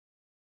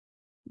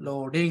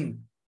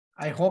loading.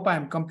 I hope I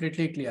am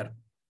completely clear.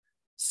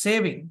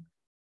 Saving.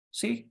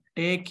 See,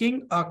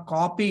 taking a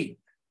copy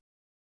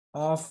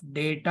of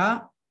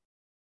data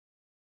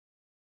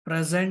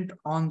present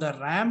on the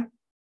RAM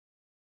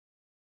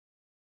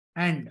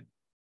and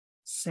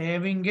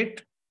saving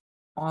it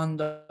on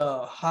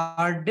the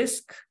hard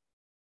disk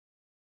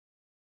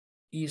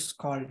is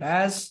called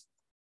as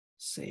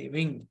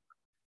saving.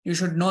 You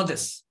should know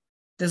this.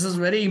 This is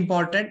very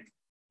important.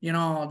 You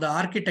know, the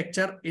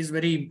architecture is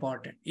very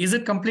important. Is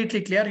it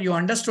completely clear? You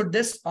understood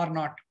this or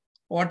not?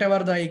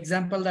 Whatever the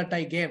example that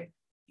I gave,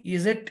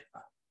 is it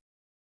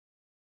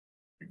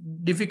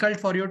difficult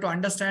for you to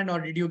understand, or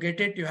did you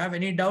get it? You have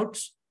any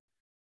doubts?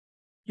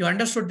 You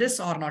understood this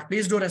or not?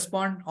 Please do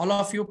respond. All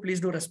of you, please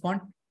do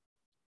respond.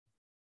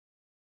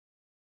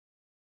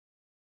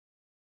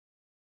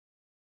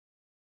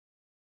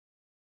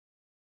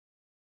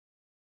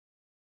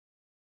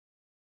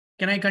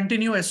 Can I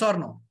continue, yes or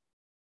no?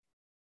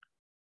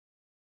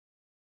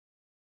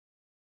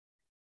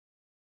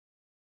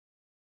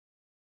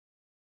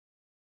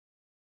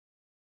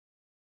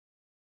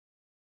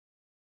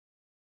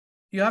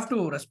 You have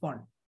to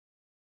respond.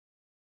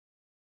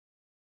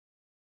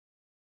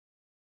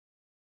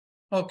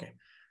 Okay.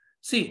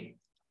 See,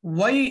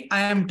 why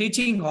I am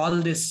teaching all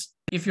this?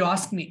 If you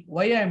ask me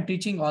why I am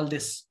teaching all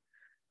this,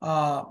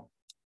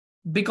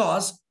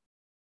 because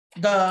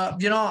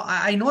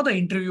I know the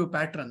interview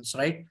patterns,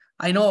 right?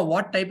 I know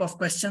what type of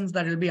questions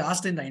that will be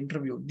asked in the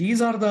interview.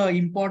 These are the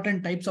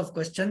important types of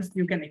questions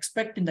you can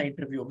expect in the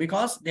interview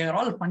because they are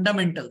all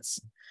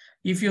fundamentals.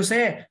 If you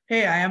say,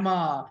 hey, I am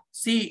a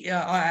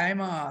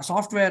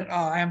software,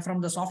 I am from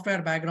the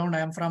software background, I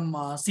am from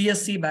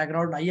CSC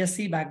background,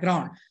 ISC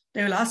background,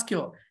 they will ask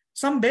you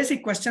some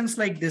basic questions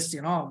like this,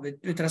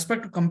 with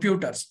respect to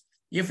computers.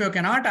 If you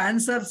cannot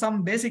answer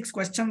some basics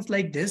questions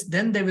like this,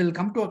 then they will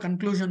come to a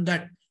conclusion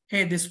that,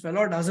 hey, this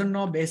fellow doesn't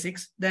know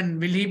basics, then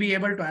will he be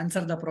able to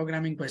answer the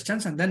programming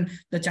questions? And then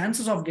the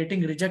chances of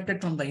getting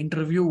rejected from the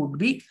interview would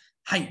be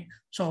high.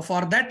 So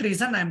for that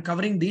reason, I'm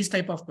covering these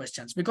type of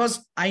questions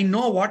because I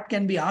know what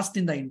can be asked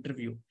in the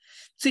interview.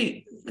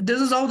 See,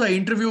 this is how the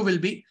interview will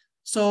be.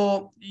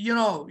 So,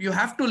 you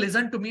have to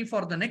listen to me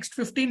for the next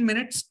 15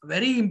 minutes,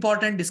 very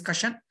important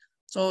discussion.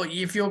 So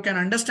if you can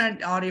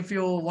understand, or if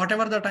you,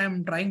 whatever that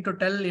I'm trying to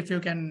tell, if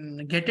you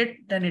can get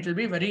it, then it will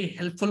be very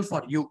helpful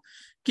for you.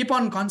 Keep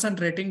on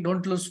concentrating,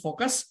 don't lose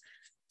focus.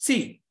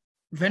 See,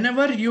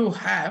 whenever you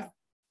have,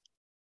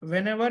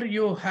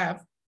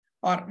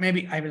 or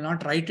maybe I will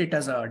not write it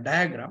as a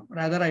diagram,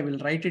 rather I will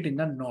write it in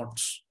the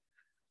notes.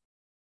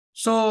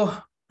 So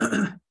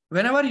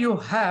whenever you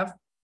have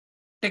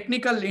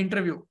technical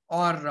interview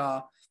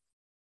or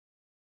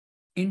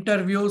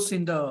interviews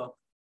in the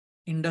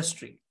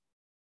industry,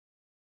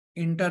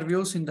 this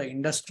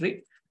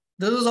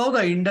is how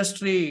the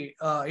industry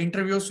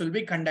interviews will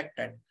be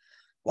conducted.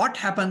 What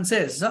happens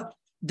is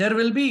there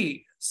will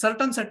be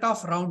certain set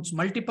of rounds,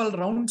 multiple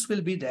rounds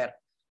will be there.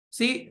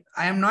 See,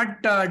 I am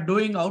not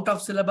doing out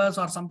of syllabus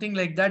or something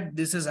like that.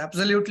 This is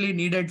absolutely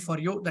needed for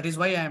you. That is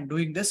why I am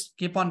doing this.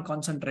 Keep on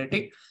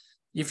concentrating.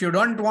 If you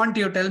don't want,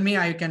 you tell me,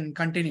 I can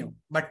continue,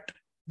 but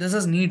this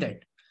is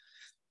needed.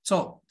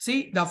 So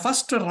see, the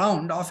first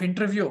round of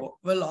interview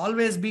will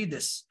always be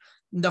this.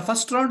 In the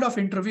first round of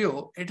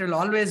interview, it will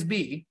always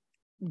be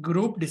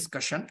group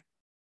discussion.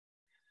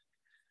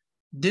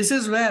 This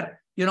is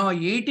where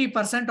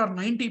 80% or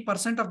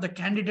 90% of the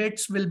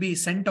candidates will be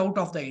sent out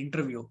of the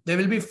interview. They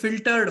will be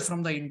filtered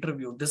from the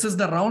interview. This is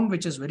the round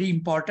which is very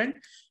important.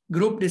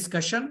 Group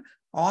discussion,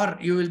 or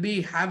you will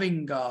be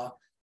having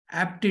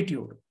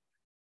aptitude.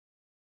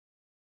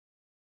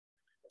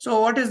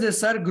 So what is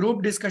this, sir?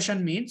 Group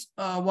discussion means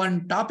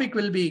one topic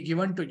will be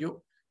given to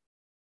you.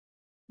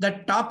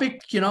 that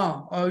topic, you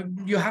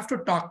have to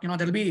talk.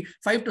 There'll be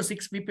 5 to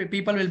 6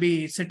 people will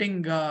be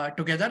sitting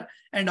together,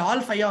 and all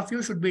 5 of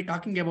you should be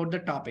talking about the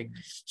topic.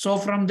 So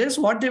from this,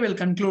 what they will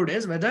conclude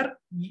is whether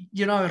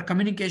your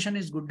communication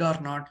is good or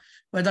not,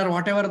 whether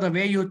whatever the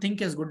way you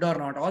think is good or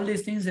not. All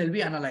these things they'll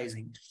be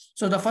analyzing.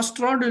 So the first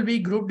round will be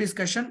group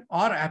discussion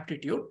or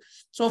aptitude.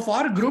 So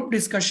for group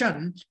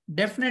discussion,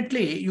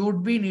 definitely you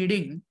would be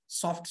needing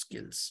soft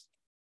skills.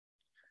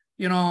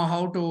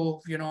 How to,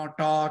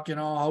 talk,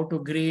 how to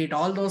greet,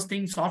 all those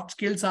things, soft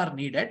skills are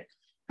needed.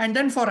 And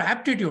then for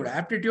aptitude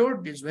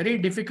is very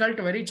difficult,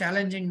 very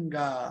challenging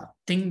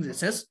thing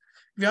this is.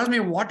 If you ask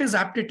me what is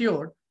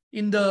aptitude,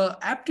 in the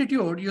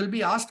aptitude, you'll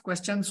be asked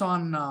questions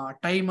on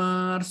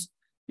timers,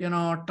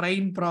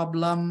 train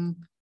problem,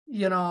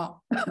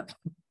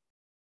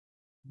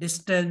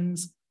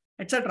 distance,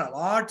 etc.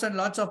 Lots and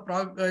lots of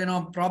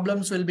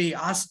problems will be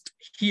asked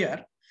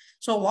here.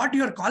 So what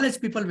your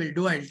college people will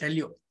do, I'll tell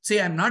you. See,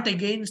 I'm not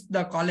against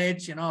the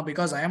college,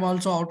 because I am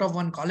also out of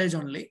one college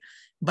only.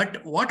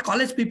 But what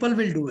college people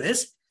will do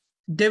is,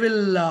 they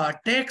will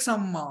take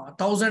some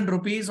 1,000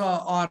 rupees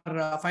or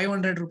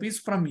 500 rupees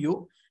from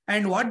you.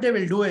 And what they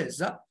will do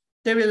is,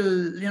 they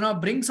will,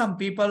 bring some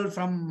people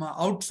from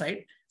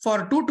outside.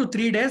 For 2 to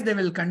 3 days, they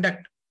will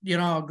conduct,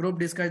 group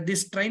discussion,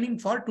 this training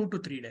for 2 to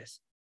 3 days.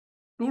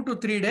 2 to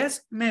 3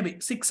 days, maybe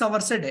 6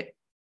 hours a day.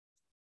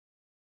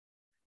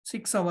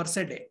 6 hours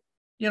a day.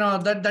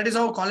 That is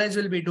how college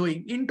will be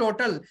doing. In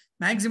total,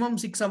 maximum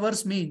 6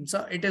 hours means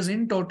it is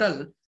in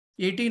total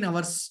 18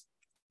 hours.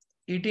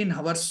 18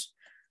 hours.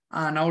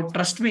 Now,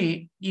 trust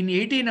me, in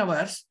 18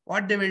 hours,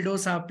 what they will do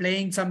is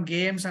playing some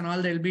games and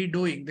all they'll be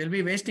doing. They'll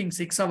be wasting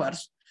 6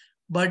 hours.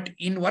 But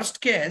in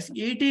worst case,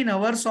 18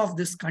 hours of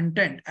this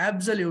content,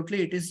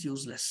 absolutely it is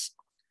useless.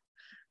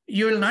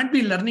 You will not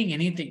be learning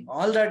anything.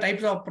 All the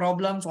types of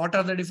problems, what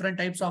are the different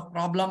types of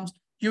problems,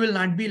 you will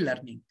not be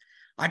learning.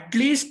 At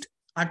least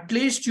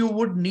you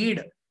would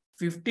need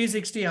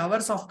 50-60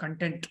 hours of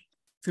content.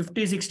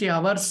 50-60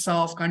 hours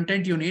of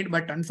content you need,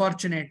 but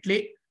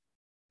unfortunately,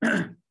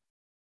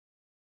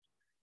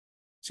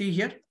 see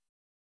here,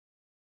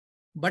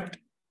 but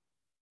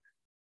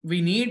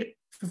we need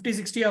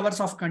 50-60 hours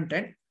of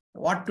content.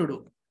 What to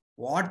do?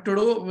 What to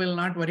do, we'll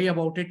not worry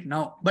about it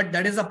now. But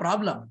that is a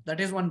problem. That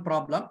is one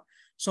problem.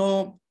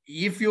 So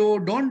if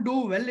you don't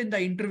do well in the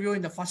interview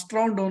in the first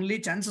round only,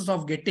 chances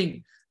of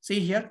getting,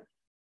 see here,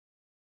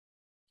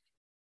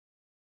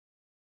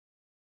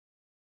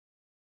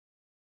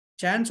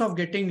 chance of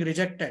getting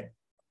rejected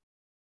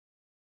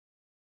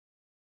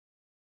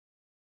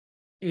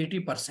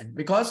 80%,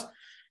 because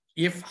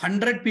if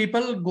 100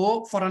 people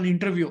go for an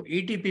interview,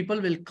 80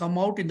 people will come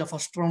out in the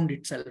first round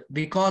itself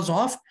because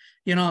of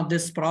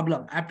this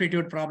problem,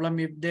 aptitude problem.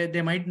 If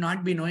they might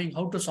not be knowing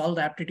how to solve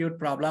the aptitude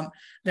problem,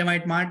 they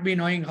might not be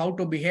knowing how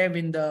to behave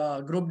in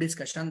the group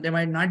discussion, they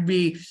might not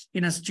be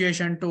in a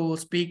situation to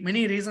speak.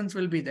 Many reasons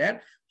will be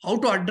there. How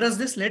to address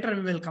this later,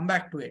 we will come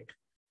back to it.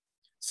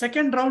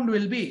 Second round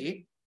will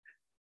be,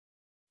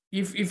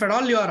 if at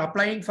all you are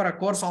applying for a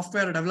core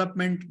software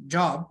development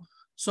job,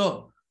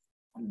 so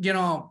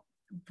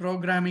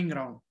programming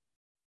round,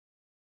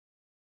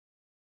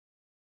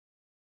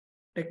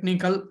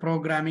 technical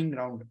programming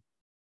round.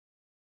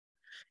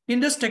 In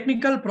this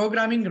technical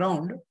programming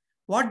round,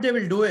 what they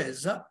will do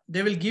is,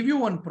 they will give you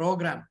one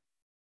program.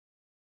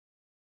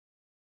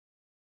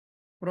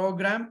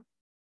 Program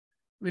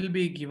will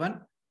be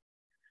given,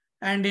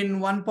 and in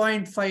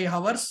 1.5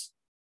 hours,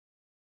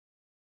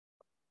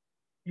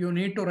 you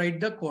need to write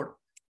the code.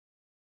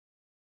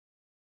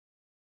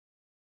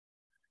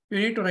 You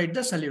need to write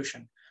the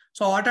solution.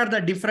 So what are the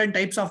different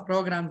types of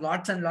programs?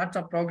 Lots and lots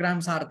of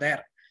programs are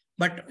there.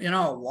 But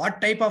what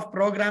type of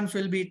programs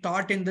will be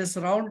taught in this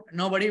round?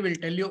 Nobody will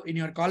tell you. In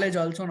your college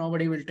also,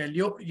 nobody will tell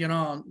you. You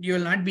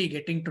will not be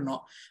getting to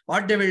know.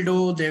 What they will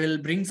do, they will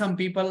bring some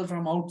people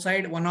from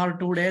outside. 1 or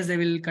 2 days, they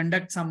will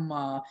conduct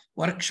some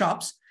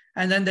workshops.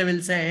 And then they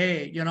will say,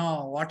 hey,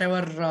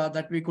 whatever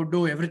that we could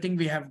do, everything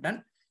we have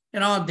done.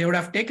 They would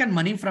have taken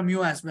money from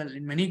you as well.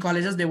 In many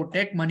colleges, they would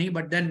take money,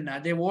 but then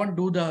they won't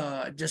do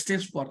the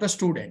justice for the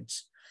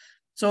students.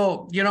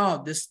 So,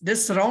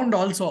 this round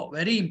also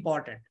very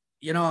important.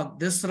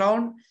 This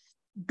round,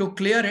 to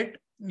clear it,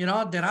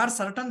 there are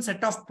certain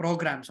set of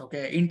programs,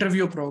 okay,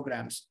 interview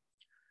programs.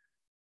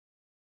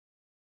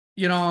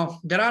 There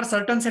are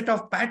certain set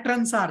of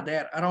patterns are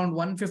there. Around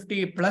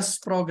 150 plus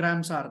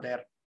programs are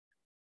there.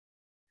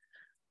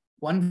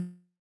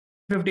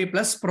 150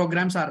 plus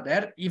programs are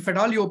there. If at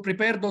all you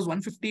prepare those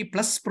 150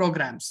 plus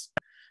programs,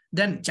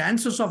 then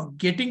chances of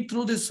getting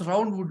through this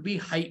round would be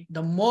high.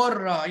 The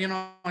more, you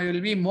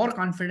will be more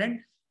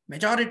confident.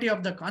 Majority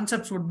of the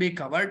concepts would be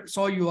covered.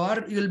 So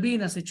you'll be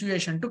in a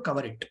situation to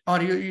cover it, or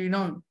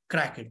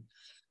crack it.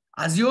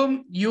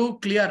 Assume you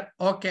clear,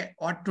 okay,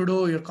 what to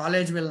do. Your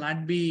college will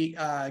not be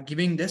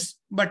giving this,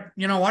 but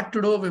what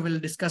to do, we will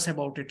discuss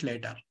about it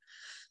later.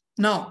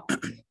 Now,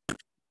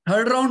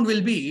 third round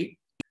will be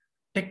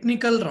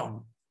technical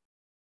round.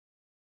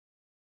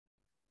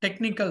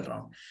 Technical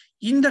round.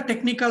 In the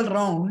technical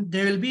round,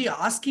 they will be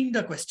asking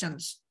the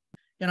questions.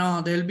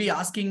 they'll be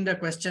asking the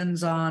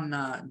questions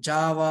on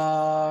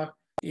Java.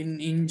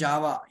 In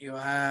Java, you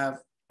have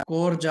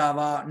core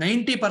Java.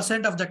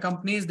 90% of the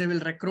companies, they will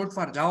recruit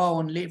for Java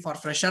only for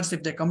freshers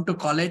if they come to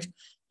college.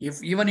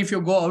 Even if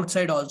you go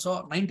outside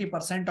also,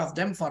 90% of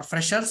them for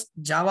freshers,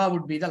 Java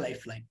would be the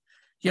lifeline.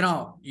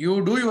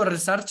 You do your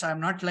research. I'm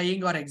not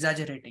lying or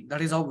exaggerating.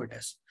 That is how it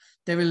is.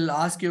 They will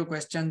ask you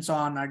questions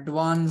on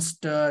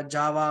advanced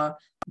Java.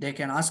 They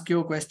can ask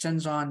you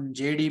questions on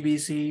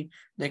JDBC.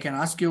 They can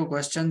ask you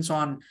questions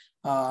on,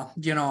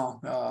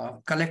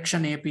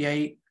 collection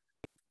API.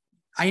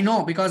 I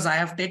know because I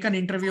have taken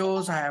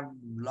interviews. I have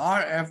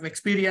lot of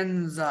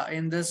experience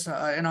in this.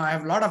 I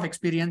have a lot of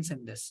experience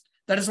in this.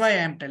 That is why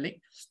I am telling.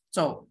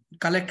 So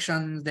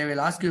collections, they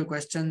will ask you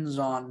questions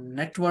on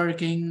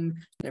networking.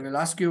 They will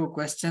ask you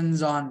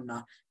questions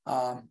on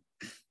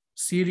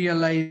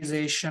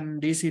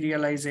serialization,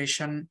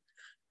 deserialization,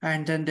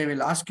 and then they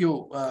will ask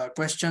you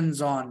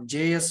questions on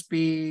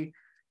JSP,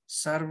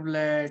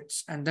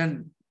 servlets, and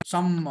then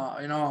some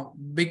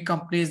big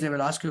companies, they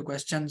will ask you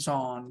questions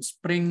on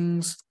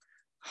Springs,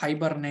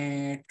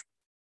 Hibernate,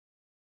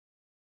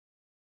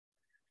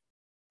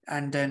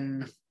 and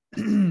then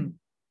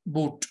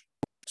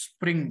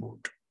Spring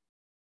Boot.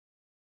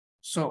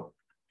 So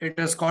it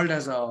is called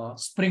as a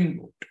Spring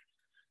Boot.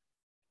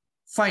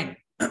 Fine.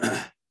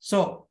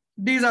 So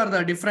these are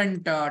the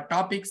different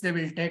topics they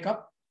will take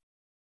up.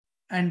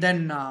 And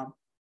then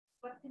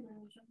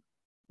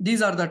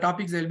these are the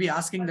topics they'll be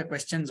asking the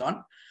questions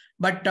on.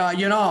 But,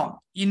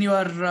 in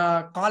your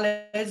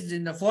college,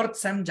 in the 4th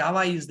sem,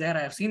 Java is there.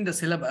 I have seen the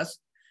syllabus.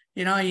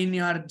 In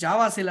your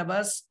Java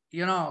syllabus,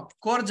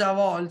 core Java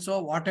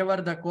also, whatever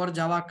the core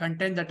Java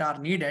content that are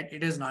needed,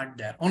 it is not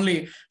there.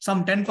 Only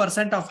some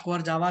 10% of core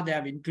Java they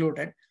have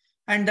included.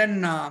 And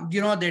then,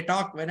 they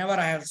talk whenever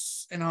I have,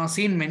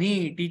 seen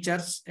many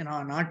teachers,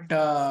 not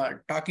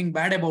talking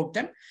bad about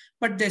them,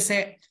 but they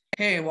say,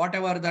 hey,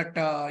 whatever that,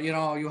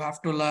 you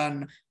have to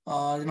learn,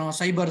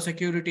 cyber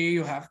security,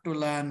 you have to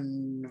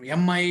learn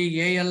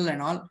MIAL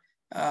and all.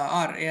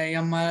 Or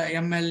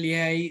ML,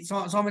 AI,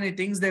 so many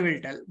things they will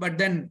tell. But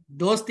then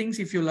those things,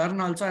 if you learn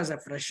also as a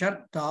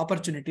fresher, the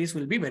opportunities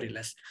will be very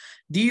less.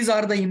 These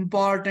are the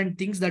important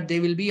things that they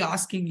will be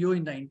asking you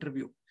in the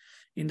interview.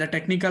 In the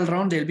technical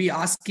round, they'll be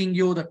asking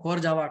you the core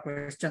Java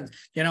questions.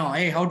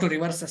 Hey, how to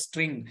reverse a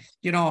string?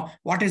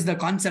 What is the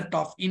concept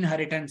of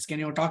inheritance? Can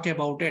you talk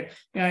about it?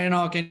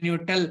 Can you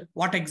tell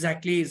what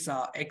exactly is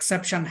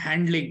exception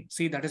handling?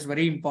 See, that is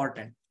very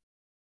important.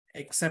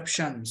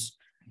 Exceptions,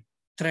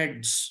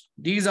 threads.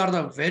 These are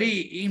the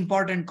very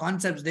important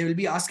concepts they will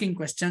be asking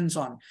questions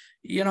on.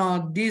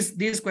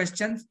 These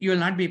questions, you will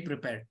not be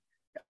prepared.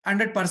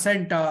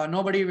 100%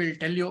 nobody will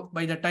tell you.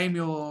 By the time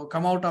you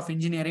come out of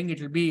engineering, it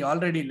will be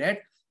already late.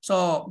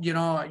 So,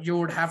 you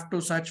would have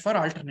to search for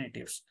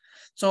alternatives.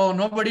 So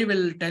nobody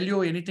will tell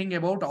you anything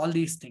about all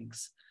these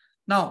things.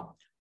 Now,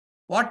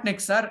 what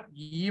next, sir?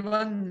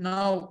 Even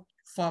now,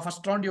 for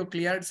first round you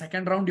cleared,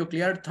 second round you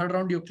cleared, third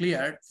round you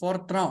cleared,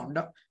 fourth round,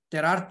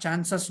 there are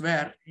chances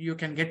where you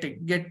can get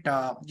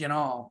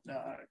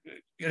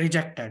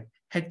rejected.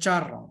 HR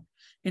round.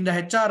 In the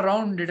HR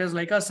round, it is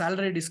like a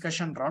salary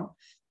discussion round.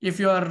 If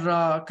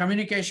your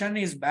communication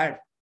is bad,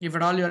 if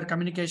at all your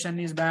communication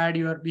is bad,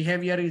 your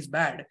behavior is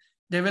bad,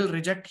 they will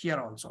reject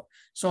here also.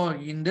 So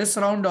in this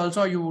round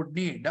also, you would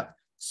need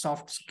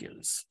soft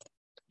skills.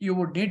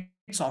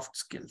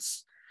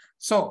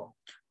 So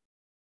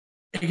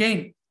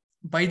again,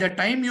 by the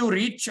time you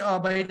leave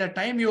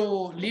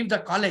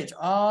the college,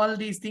 all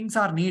these things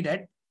are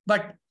needed,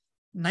 but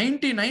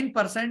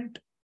 99%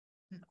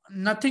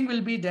 nothing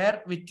will be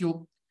there with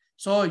you.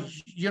 So,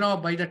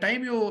 by the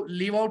time you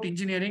leave out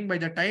engineering, by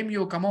the time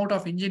you come out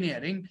of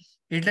engineering,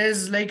 it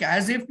is like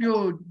as if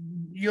you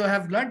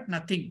have learned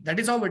nothing. That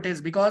is how it is,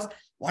 because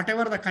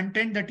whatever the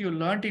content that you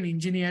learned in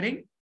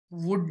engineering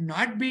would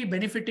not be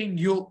benefiting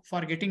you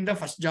for getting the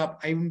first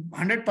job. I'm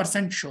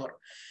 100% sure,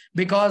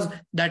 because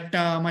that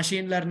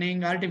machine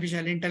learning,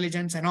 artificial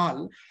intelligence and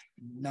all,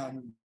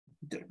 10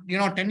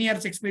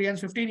 years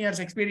experience, 15 years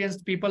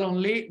experienced people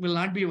only will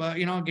not be,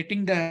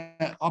 getting the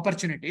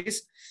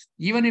opportunities.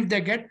 Even if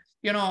they get,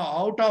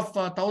 out of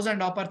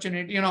 1,000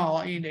 opportunity, in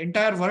the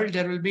entire world,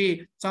 there will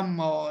be some,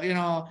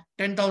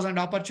 10,000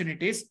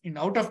 opportunities.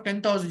 Out of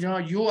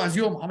 10,000, you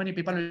assume how many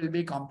people will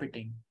be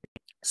competing.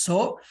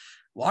 So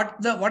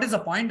what is the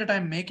point that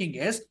I'm making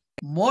is,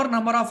 more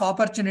number of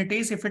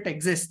opportunities if it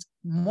exists,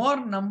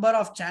 more number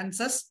of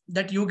chances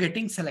that you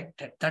getting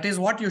selected. That is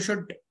what you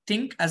should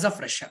think as a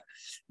fresher.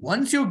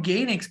 Once you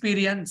gain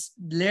experience,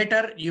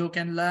 later you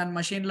can learn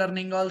machine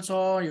learning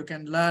also, you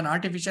can learn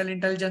artificial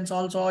intelligence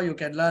also, you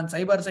can learn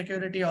cyber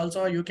security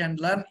also, you can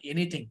learn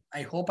anything.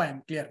 I hope I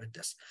am clear with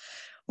this.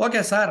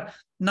 Okay, sir.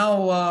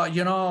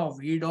 Now,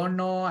 we don't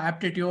know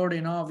aptitude,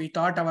 we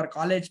thought our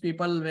college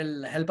people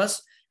will help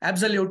us.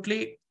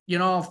 Absolutely,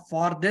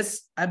 for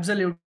this,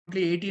 absolutely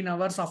 18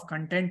 hours of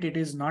content, it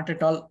is not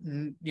at all,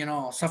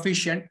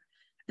 sufficient.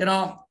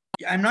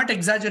 I'm not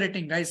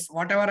exaggerating, guys.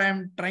 Whatever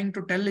I'm trying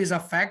to tell is a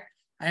fact.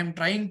 I am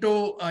trying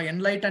to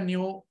enlighten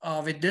you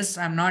with this.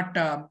 I'm not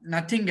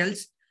nothing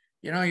else.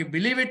 You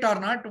believe it or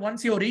not,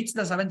 once you reach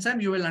the 7th sem,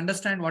 you will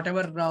understand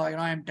whatever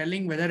I'm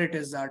telling, whether it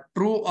is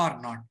true or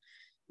not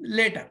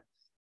later.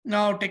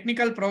 Now,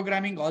 technical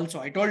programming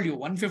also, I told you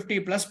 150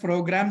 plus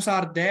programs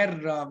are there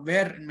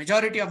where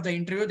majority of the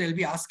interview, they'll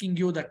be asking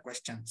you the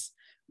questions.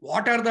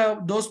 What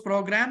are those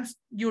programs?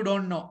 You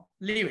don't know.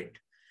 Leave it.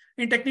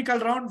 In technical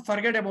round,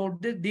 forget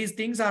about this. These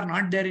things are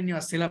not there in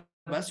your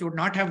syllabus. You would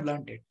not have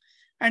learned it.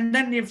 And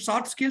then if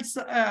soft skills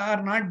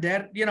are not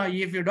there,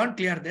 if you don't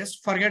clear this,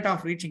 forget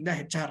of reaching the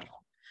HR round.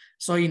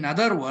 So in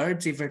other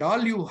words, if at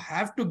all you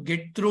have to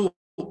get through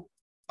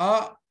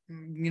a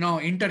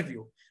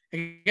interview,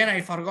 again,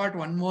 I forgot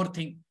one more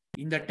thing.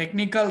 In the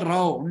technical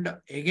round,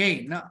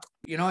 again,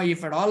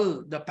 if at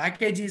all the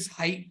package is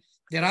high,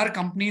 there are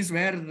companies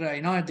where,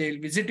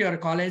 they'll visit your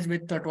college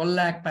with a 12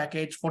 lakh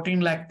package, 14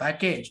 lakh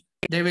package.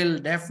 They will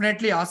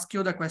definitely ask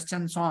you the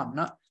questions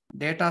on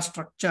data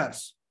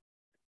structures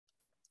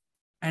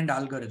and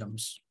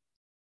algorithms.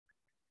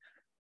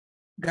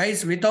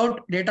 Guys,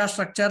 without data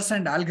structures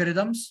and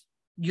algorithms,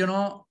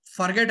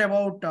 forget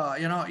about,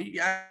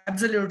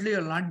 absolutely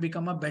you'll not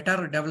become a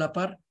better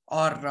developer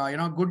or,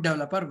 good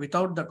developer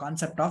without the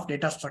concept of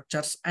data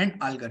structures and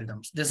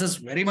algorithms. This is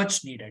very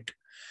much needed.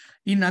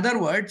 In other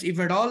words, if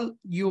at all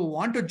you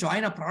want to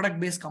join a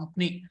product-based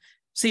company,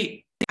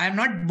 see, I'm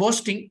not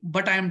boasting,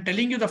 but I am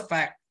telling you the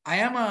fact. I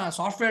am a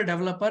software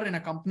developer in a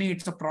company.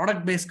 It's a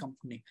product-based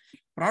company.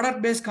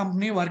 Product-based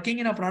company, working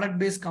in a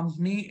product-based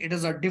company, it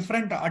is a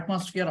different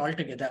atmosphere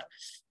altogether.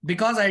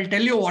 Because I'll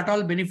tell you what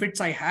all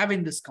benefits I have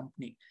in this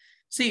company.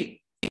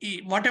 See,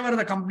 whatever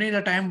the company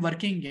that I am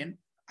working in,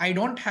 I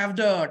don't have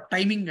the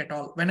timing at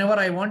all. Whenever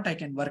I want, I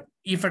can work.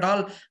 If at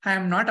all I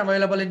am not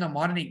available in the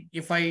morning,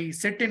 if I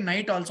sit in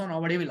night also,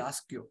 nobody will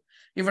ask you.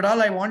 If at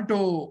all I want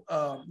to,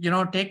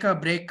 take a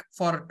break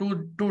for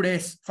two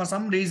days for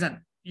some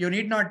reason, you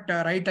need not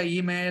write an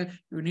email.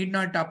 You need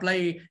not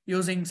apply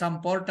using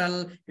some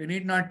portal. You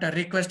need not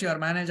request your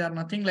manager,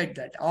 nothing like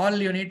that. All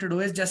you need to do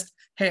is just,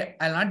 hey,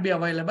 I'll not be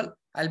available.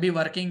 I'll be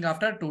working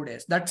after 2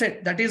 days. That's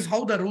it. That is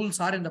how the rules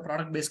are in the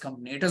product-based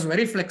company. It is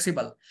very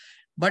flexible.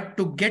 But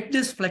to get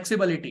this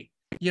flexibility,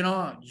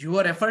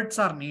 your efforts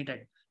are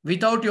needed.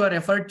 Without your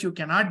efforts, you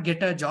cannot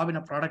get a job in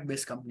a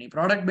product-based company.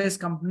 Product-based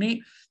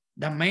company,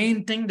 the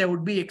main thing they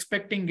would be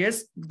expecting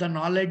is the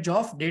knowledge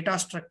of data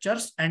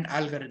structures and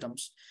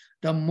algorithms.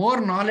 The more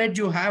knowledge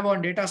you have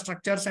on data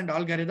structures and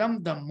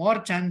algorithm, the more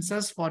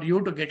chances for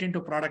you to get into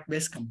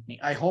product-based company.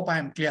 I hope I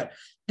am clear.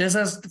 This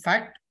is the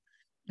fact.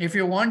 If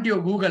you want,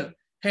 you Google,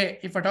 hey,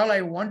 if at all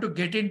I want to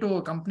get into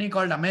a company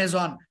called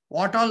Amazon,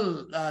 what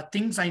all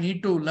things I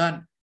need to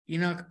learn.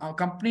 In a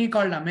company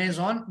called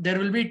Amazon, there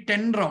will be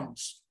 10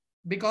 rounds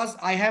because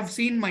I have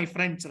seen my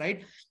friends,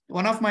 right?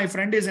 One of my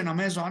friend is in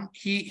Amazon.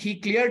 He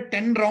cleared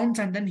 10 rounds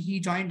and then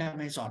he joined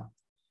Amazon.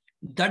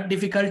 That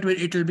difficult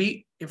it will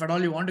be if at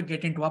all you want to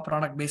get into a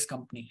product-based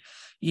company.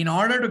 In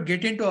order to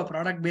get into a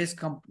product-based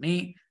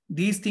company,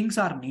 these things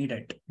are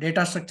needed.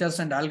 Data structures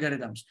and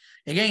algorithms.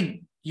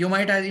 Again, you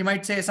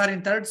might say, sir,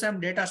 in third sem,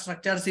 data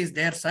structures is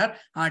there, sir.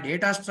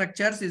 Data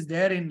structures is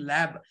there in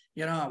lab.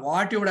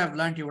 What you would have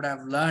learned? You would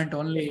have learned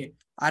only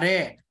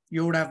array.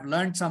 You would have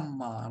learned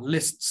some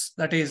lists,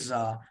 that is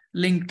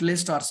linked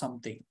list or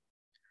something.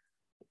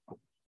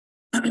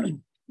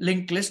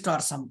 Linked list or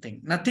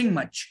something. Nothing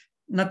much.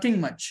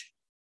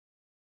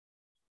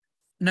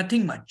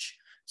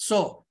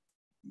 So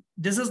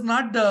this is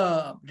not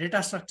the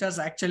data structures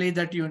actually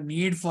that you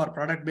need for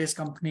product-based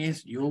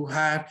companies. You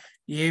have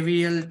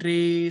AVL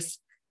trees,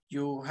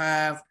 you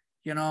have,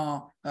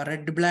 a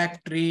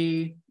red-black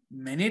tree,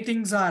 many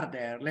things are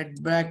there.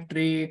 Red-black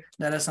tree,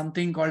 there is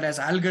something called as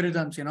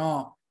algorithms,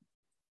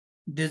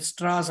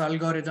 Distra's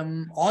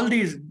algorithm, all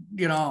these,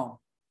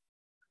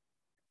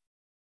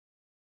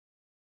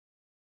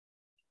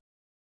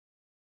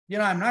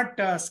 I'm not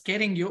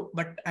scaring you,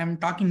 but I'm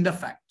talking the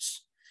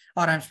facts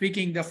or I'm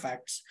speaking the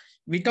facts.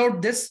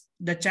 Without this,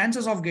 the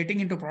chances of getting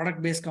into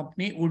product-based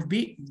company would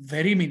be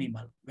very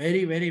minimal,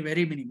 very, very,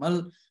 very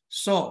minimal.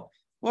 So,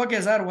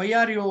 okay, sir, why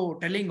are you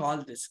telling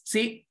all this?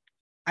 See,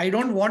 I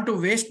don't want to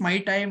waste my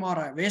time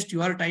or waste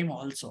your time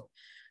also.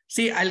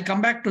 See, I'll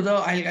come to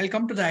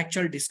the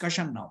actual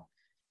discussion now.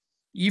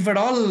 If at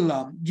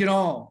all,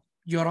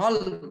 you're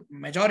all,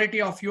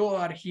 majority of you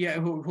are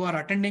here who are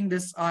attending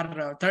this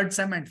are third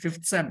sem and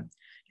fifth sem.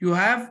 You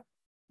have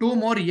 2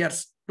 more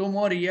years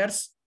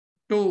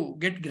to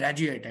get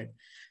graduated.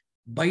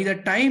 By the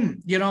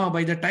time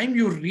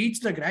you reach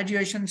the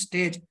graduation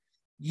stage,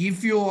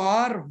 if you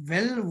are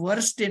well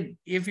versed in,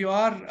 if you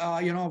are,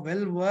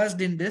 well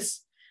versed in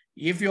this,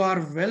 if you are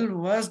well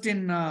versed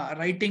in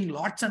writing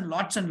lots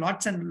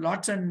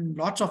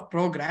of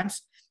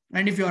programs,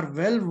 and if you are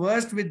well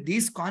versed with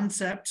these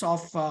concepts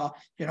of,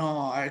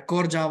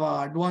 core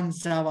Java,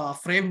 advanced Java,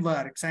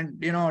 frameworks, and,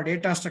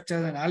 data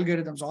structures and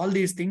algorithms, all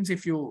these things,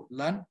 if you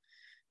learn,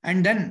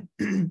 and then,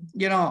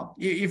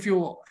 if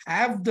you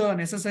have the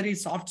necessary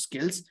soft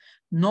skills,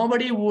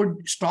 nobody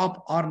would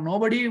stop or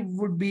nobody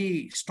would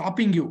be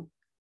stopping you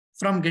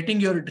from getting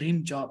your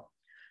dream job.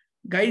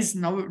 Guys,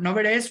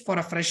 nowadays for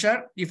a fresher,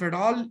 if at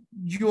all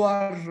you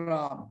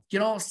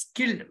are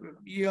skilled,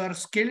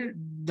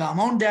 the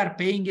amount they are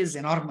paying is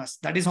enormous.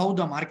 That is how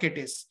the market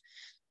is.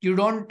 You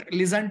don't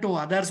listen to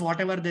others,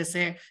 whatever they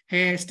say.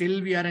 Hey,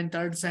 still we are in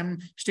third sem,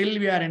 still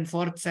we are in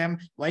fourth sem.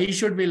 Why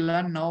should we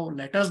learn now?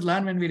 Let us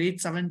learn when we reach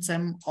seventh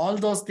sem. All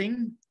those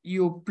things,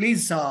 you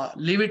please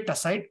leave it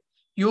aside.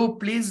 You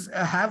please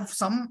have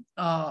some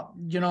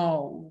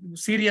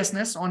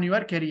seriousness on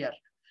your career.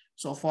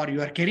 So for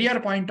your career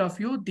point of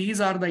view, these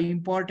are the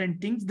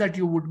important things that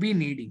you would be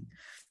needing.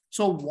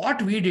 So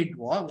what we did,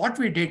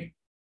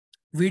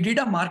 we did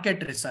a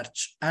market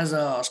research as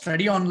a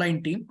study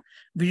online team.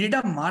 We did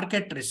a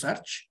market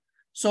research.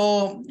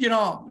 So,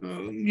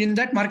 in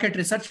that market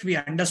research, we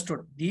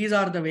understood these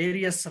are the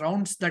various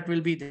rounds that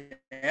will be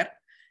there.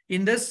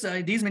 In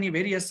these many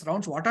various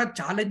rounds, what are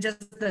challenges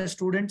the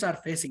students are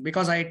facing?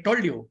 Because I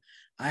told you,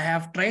 I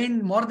have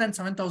trained more than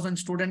 7,000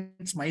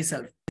 students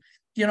myself.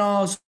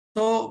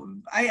 So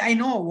I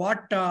know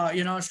what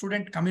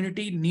student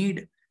community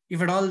need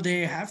if at all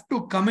they have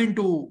to come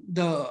into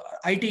the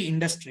IT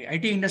industry.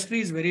 IT industry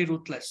is very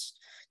ruthless.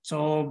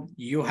 So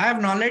you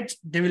have knowledge,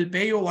 they will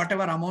pay you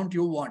whatever amount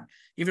you want.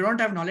 If you don't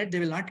have knowledge, they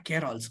will not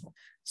care also.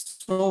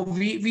 So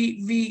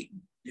we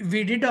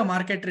did a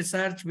market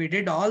research, we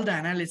did all the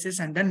analysis,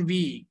 and then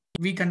we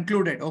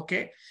concluded,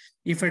 okay,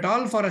 if at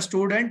all for a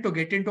student to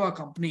get into a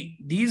company,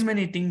 these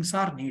many things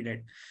are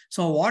needed.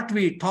 So what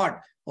we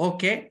thought,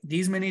 okay,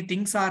 these many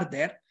things are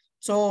there.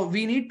 So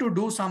we need to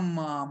do some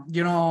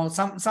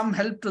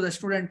help to the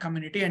student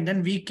community. And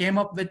then we came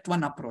up with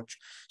one approach.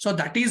 So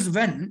that is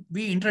when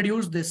we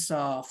introduced this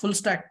full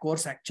stack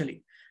course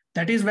actually.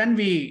 That is when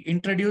we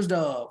introduced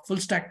the full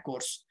stack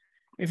course.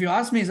 If you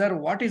ask me, sir,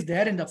 what is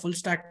there in the full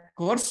stack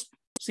course?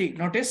 See,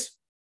 notice,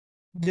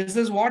 this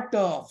is what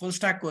the full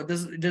stack course,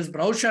 this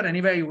brochure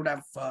anyway, you would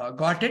have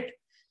got it.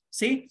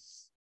 See,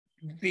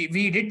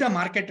 we did the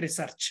market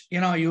research.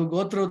 You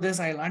go through this,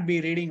 I'll not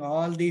be reading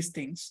all these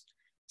things.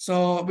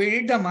 So we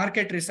did the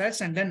market research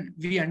and then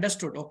we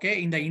understood,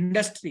 okay, in the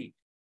industry,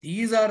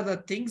 these are the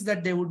things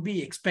that they would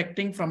be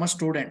expecting from a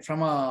student,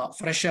 from a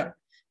fresher.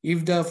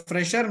 If the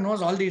fresher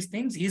knows all these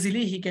things,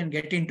 easily he can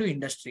get into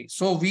industry.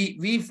 So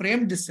we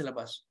framed this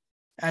syllabus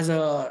as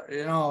a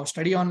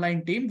study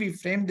online team. We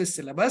framed this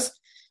syllabus.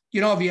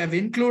 We have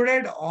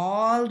included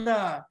all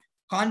the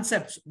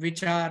concepts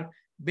which are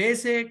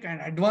basic and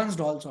advanced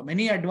also.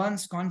 Many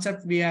advanced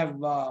concepts we have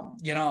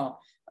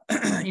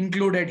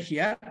included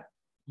here.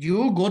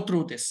 You go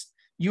through this.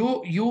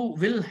 You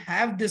will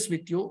have this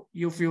with you.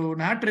 If you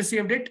not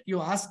received it,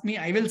 you ask me,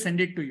 I will send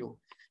it to you.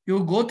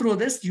 You go through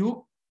this,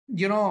 you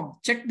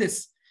check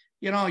this.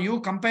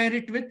 You compare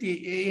it with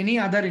any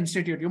other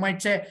institute. You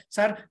might say,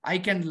 sir, I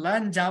can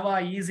learn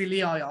Java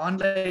easily or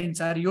online,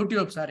 sir.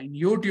 YouTube, sir. In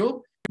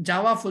YouTube,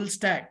 Java full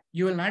stack,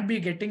 you will not be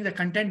getting the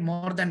content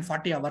more than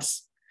 40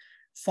 hours.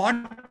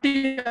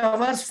 40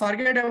 hours,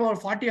 forget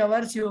about 40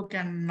 hours, you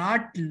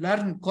cannot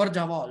learn core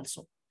Java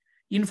also.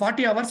 In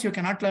 40 hours, you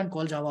cannot learn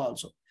core Java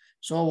also.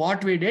 So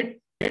what we did,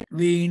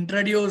 we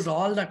introduced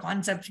all the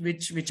concepts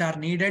which are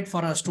needed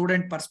for a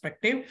student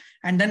perspective.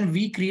 And then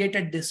we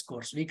created this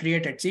course. We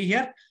created, see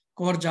here,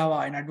 core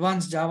Java. In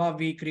advanced Java,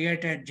 we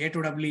created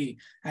J2EE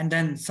and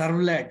then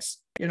servlets,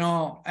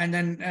 and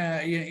then,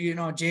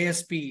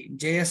 JSP,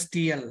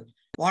 JSTL.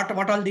 What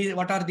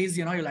are these,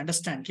 you'll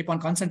understand. Keep on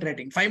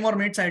concentrating. 5 more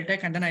minutes I'll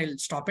take and then I'll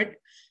stop it.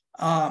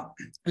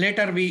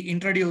 Later we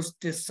introduced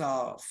this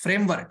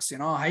frameworks,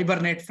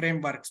 Hibernate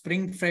framework,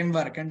 Spring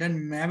framework, and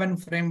then Maven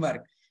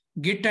framework.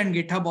 Git and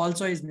GitHub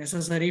also is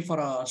necessary for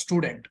a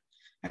student.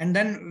 And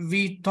then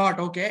we thought,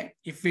 okay,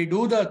 if we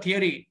do the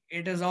theory,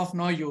 it is of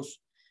no use.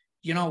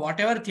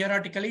 Whatever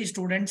theoretically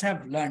students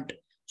have learned.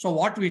 So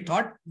what we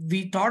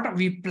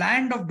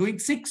planned of doing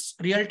 6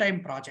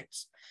 real-time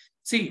projects.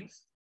 See,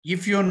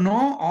 if you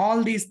know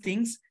all these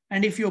things,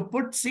 and if you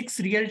put 6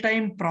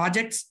 real-time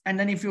projects, and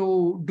then if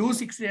you do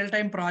 6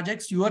 real-time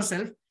projects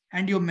yourself,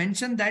 and you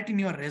mention that in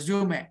your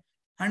resume,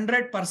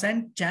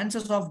 100%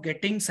 chances of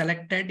getting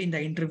selected in the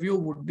interview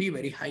would be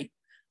very high.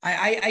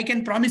 I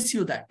can promise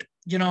you that.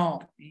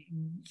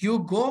 You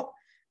go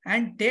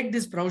and take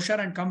this brochure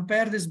and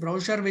compare this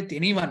brochure with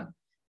anyone,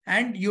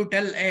 and you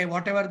tell, hey,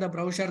 whatever the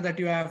brochure that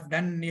you have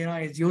done,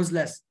 is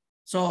useless.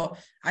 So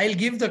I'll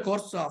give the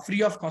course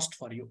free of cost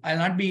for you. I'll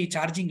not be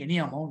charging any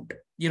amount.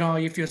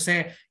 If you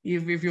say,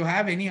 if you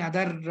have any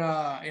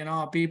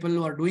other, people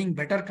who are doing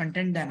better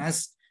content than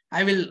us,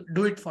 I will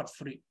do it for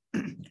free.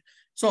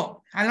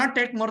 So I'll not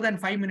take more than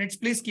 5 minutes.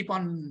 Please keep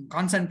on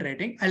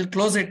concentrating. I'll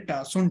close it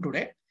soon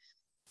today.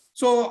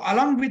 So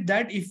along with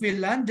that, if we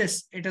learn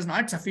this, it is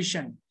not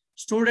sufficient.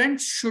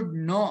 Students should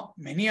know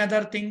many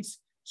other things.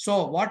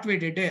 So what we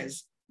did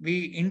is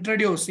we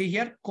introduced, see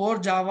here, core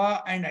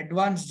Java and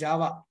advanced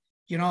Java.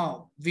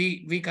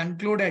 We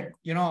concluded,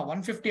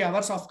 150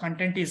 hours of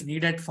content is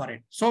needed for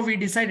it. So we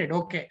decided,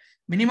 okay,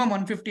 minimum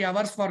 150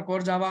 hours for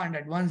core Java and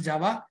advanced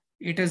Java,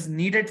 it is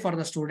needed for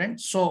the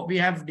students. So we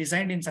have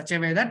designed in such a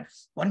way that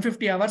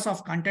 150 hours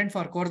of content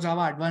for core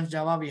Java, advanced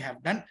Java we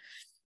have done.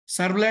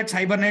 servlets,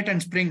 Hibernate,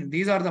 and Spring.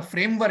 These are the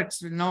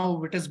frameworks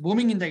now. It is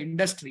booming in the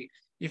industry.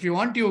 If you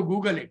want, you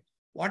Google it.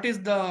 What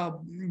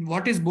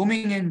is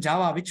booming in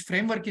Java? Which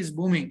framework is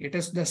booming? It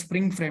is the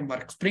Spring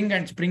framework. Spring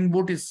and Spring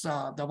Boot is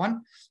the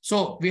one.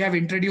 So we have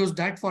introduced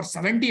that for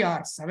 70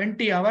 hours,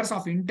 70 hours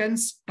of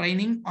intense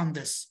training on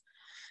this.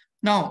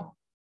 Now,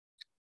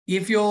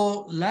 if you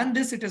learn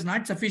this, it is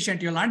not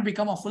sufficient. You'll not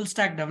become a full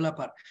stack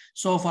developer.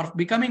 So for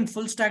becoming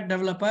full stack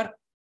developer,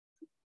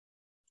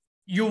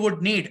 you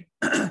would need,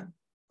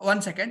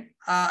 1 second,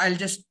 I'll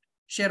just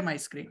share my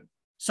screen.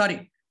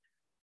 Sorry.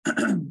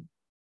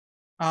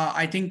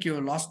 I think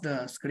you lost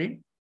the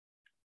screen.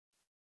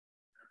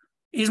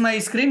 Is my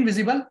screen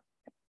visible?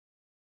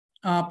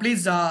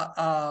 Please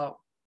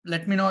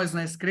let me know, is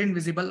my screen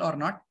visible or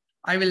not?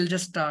 I will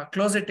just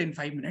close it in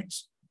 5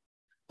 minutes.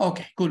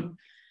 Okay, cool.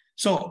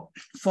 So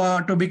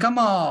to become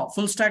a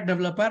full stack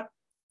developer,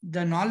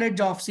 the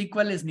knowledge of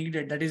SQL is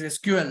needed. That is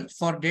SQL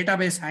for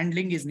database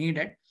handling is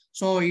needed.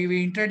 So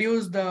we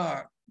introduced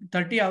the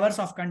 30 hours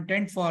of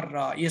content for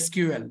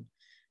SQL.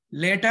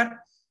 Later,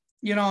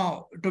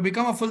 to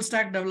become a full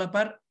stack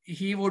developer,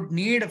 he would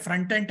need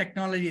front-end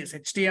technologies,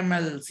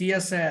 HTML,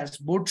 CSS,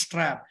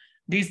 Bootstrap.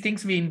 These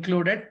things we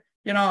included.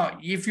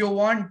 If you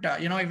want,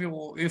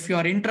 if you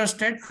are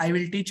interested, I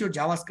will teach you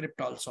JavaScript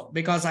also,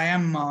 because I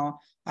am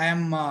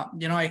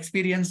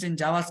experienced in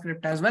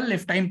JavaScript as well.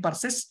 If time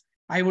persists,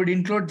 I would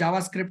include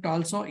JavaScript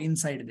also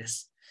inside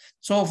this.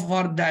 So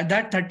for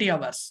that 30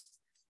 hours.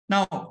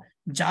 Now,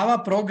 Java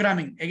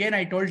programming, again,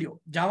 I told you,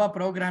 Java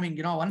programming,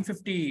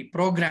 150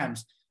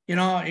 programs,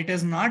 it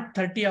is not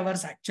 30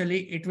 hours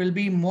actually. It will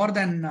be more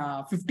than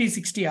 50,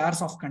 60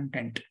 hours of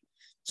content.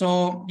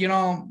 So,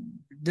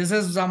 this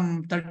is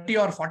some 30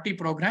 or 40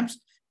 programs,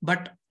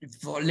 but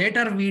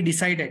later we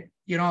decided,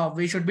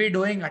 we should be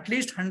doing at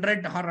least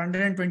 100 or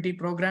 120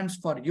 programs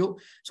for you.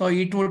 So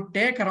it would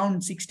take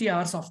around 60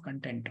 hours of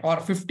content or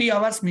 50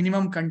 hours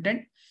minimum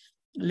content.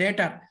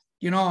 Later,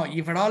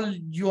 if at all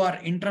you are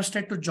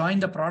interested to join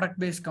the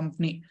product-based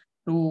company,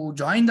 to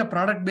join the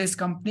product-based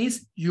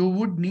companies, you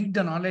would need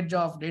the knowledge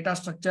of data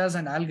structures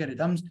and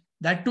algorithms.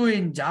 That too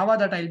in Java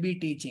that I'll be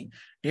teaching.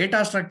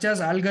 Data structures,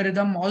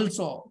 algorithm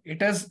also.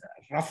 It is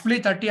roughly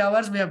 30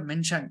 hours we have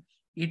mentioned.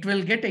 It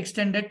will get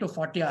extended to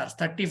 40 hours.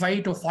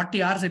 35 to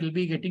 40 hours it will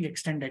be getting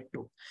extended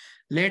to.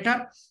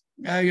 Later,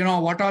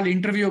 what all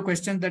interview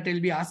questions that will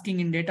be asking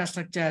in data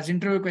structures,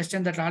 interview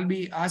questions that I'll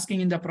be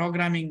asking in the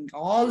programming.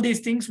 All these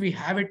things we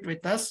have it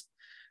with us.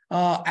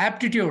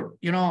 Aptitude,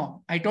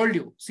 I told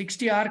you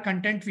 60-hour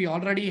content, we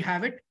already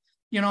have it.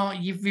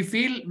 If we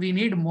feel we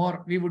need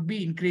more, we would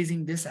be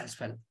increasing this as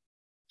well.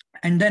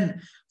 And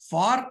then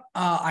for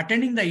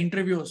attending the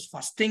interviews,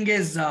 first thing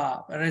is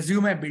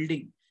resume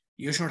building.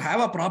 You should have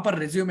a proper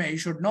resume. You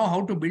should know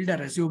how to build a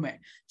resume.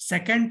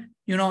 Second,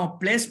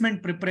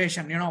 placement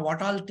preparation,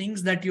 what all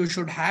things that you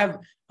should have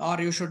or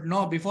you should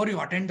know before you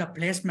attend the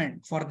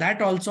placement. For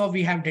that also,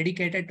 we have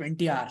dedicated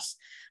 20 hours.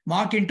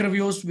 Mock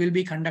interviews will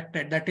be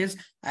conducted. That is,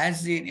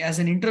 as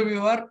an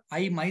interviewer,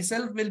 I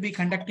myself will be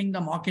conducting the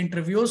mock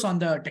interviews on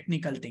the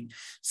technical thing.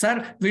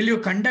 Sir, will you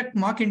conduct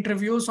mock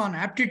interviews on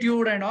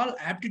aptitude and all?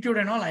 Aptitude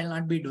and all I'll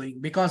not be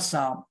doing, because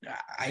I'll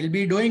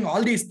be doing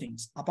all these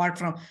things apart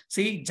from,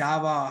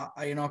 Java,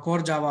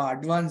 core Java,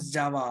 advanced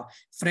Java,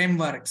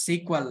 framework,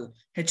 SQL,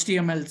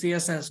 HTML,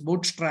 CSS,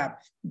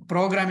 Bootstrap,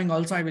 programming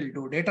also I will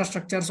do. Data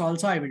structures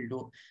also I will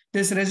do.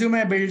 This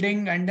resume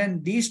building, and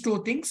then these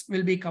two things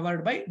will be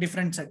covered by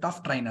different set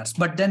of trainers.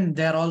 But then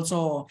they're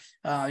also,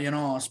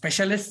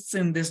 specialists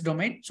in this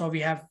domain. So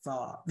we have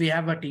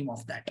a team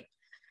of that.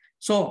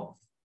 So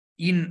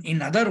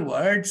in other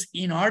words,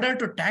 in order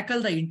to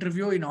tackle the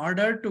interview, in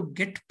order to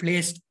get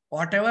placed,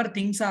 whatever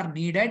things are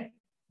needed,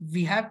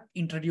 we have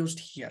introduced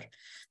here.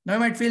 Now you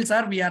might feel,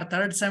 sir, we are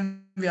third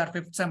sem, we are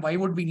fifth sem. Why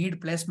would we need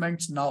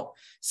placements now?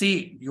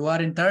 See, you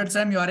are in third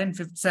sem, you are in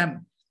fifth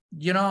sem.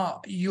 You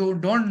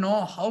don't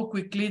know how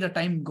quickly the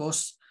time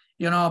goes.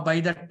 By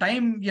the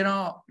time,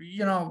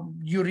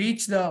 you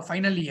reach the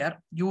final year,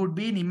 you would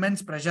be in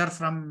immense pressure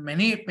from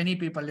many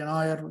people,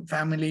 your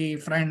family,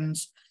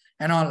 friends,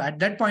 and all. At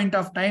that point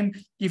of time,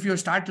 if you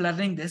start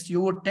learning this,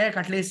 you would take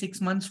at least 6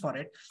 months for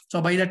it.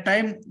 So by the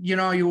time,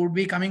 you would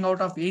be coming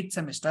out of 8th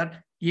semester.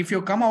 If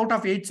you come out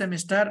of 8th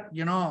semester,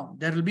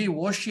 there will be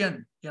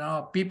ocean,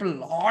 people,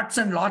 lots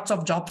and lots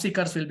of job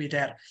seekers will be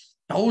there.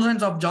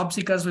 Thousands of job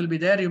seekers will be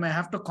there. You may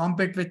have to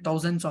compete with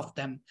thousands of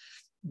them.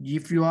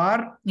 If you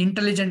are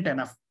intelligent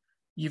enough,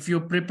 if you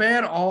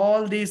prepare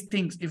all these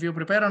things, if you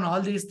prepare on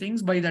all these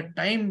things, by the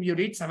time you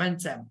reach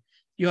 7th sem,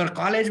 your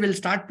college will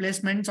start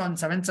placements on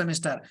 7th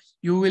semester.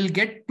 You will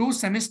get 2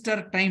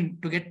 semester time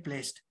to get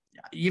placed.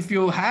 If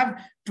you have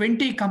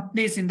 20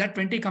 companies, in that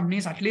 20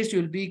 companies, at least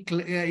you will be,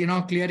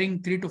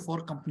 clearing 3 to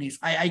 4 companies.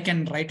 I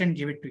can write and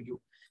give it to you.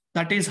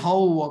 That is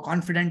how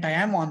confident I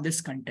am on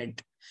this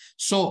content.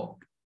 So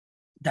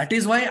that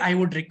is why I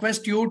would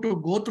request you to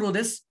go through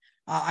this.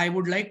 I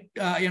would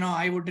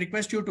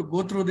request you to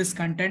go through this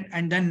content,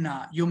 and then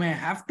you may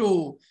have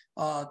to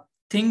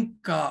think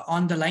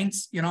on the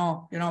lines,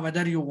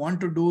 whether you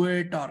want to do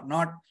it or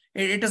not.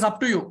 It is up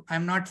to you.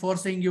 I'm not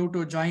forcing you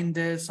to join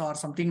this or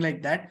something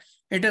like that.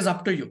 It is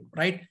up to you,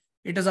 right?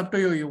 It is up to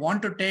you. You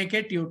want to take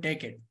it, you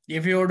take it.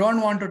 If you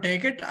don't want to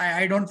take it,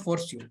 I don't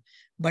force you.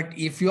 But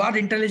if you are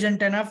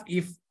intelligent enough,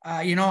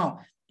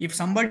 if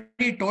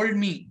somebody told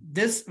me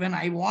this when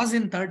I was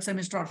in third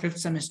semester or fifth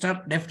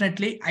semester,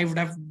 definitely I would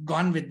have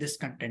gone with this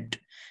content,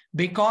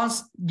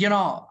 because,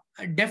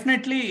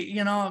 definitely,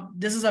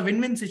 this is a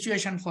win-win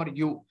situation for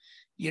you.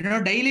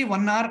 Daily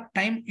 1 hour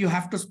time you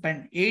have to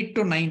spend 8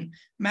 to 9,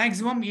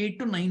 maximum 8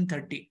 to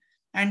 9:30.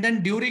 And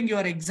then during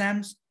your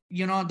exams,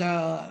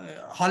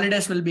 the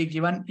holidays will be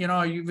given.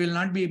 You will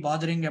not be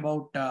bothering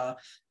about, or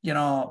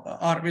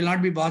will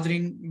not be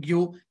bothering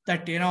you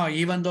that,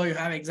 even though you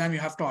have exam, you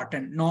have to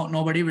attend. No,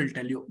 nobody will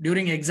tell you.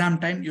 During exam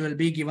time, you will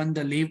be given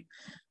the leave.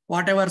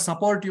 Whatever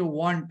support you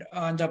want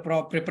on the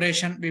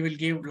preparation, we will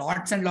give.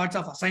 Lots and lots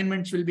of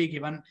assignments will be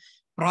given.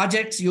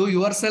 Projects you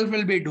yourself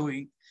will be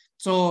doing.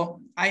 So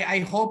I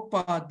hope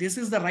this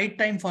is the right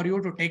time for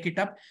you to take it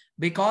up,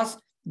 because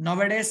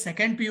nowadays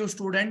second PU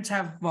students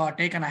have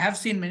taken. I have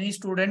seen many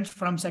students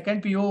from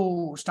second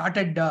PU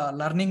started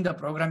learning the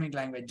programming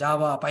language,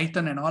 Java,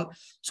 Python and all,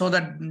 so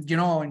that,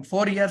 in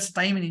 4 years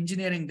time in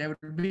engineering, they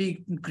will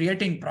be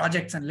creating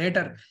projects, and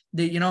later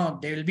they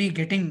will be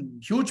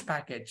getting huge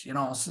package,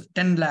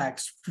 10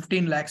 lakhs,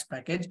 15 lakhs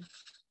package.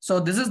 So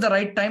this is the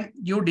right time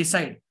you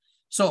decide.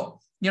 So,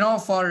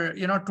 for,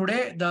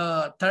 today,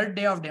 the third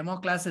day of demo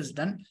class is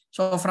done.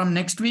 So from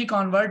next week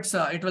onwards,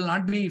 it will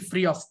not be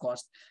free of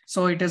cost.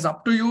 So it is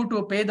up to you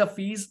to pay the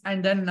fees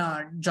and then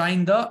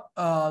join the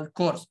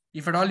course.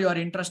 If at all you are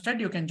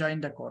interested, you can join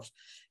the course.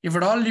 If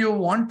at all you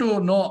want to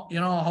know,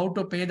 how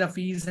to pay the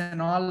fees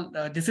and all,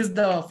 this is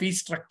the fee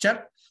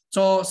structure.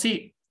 So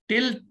see,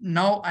 till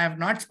now, I have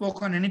not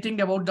spoken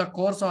anything about the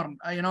course or,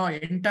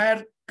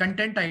 entire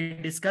content I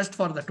discussed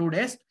for the 2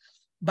 days.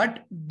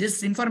 But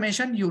this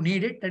information, you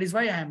need it. That is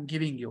why I am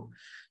giving you.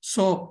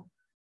 So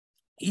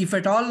if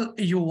at all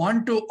you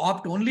want to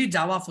opt only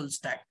Java full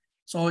stack.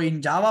 So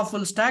in Java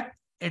full stack,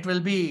 it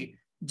will be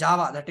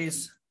Java, that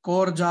is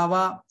core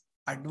Java,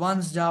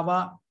 advanced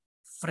Java,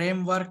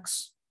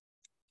 frameworks.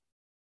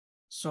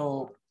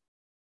 So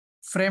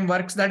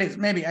frameworks, that is,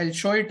 maybe I'll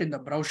show it in the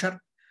browser.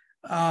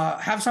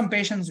 Have some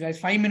patience, guys.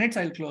 5 minutes,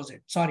 I'll close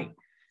it. Sorry.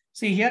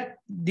 See here,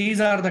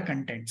 these are the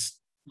contents.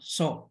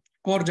 So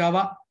core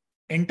Java,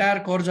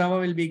 entire core Java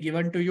will be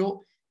given to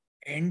you.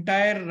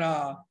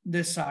 Entire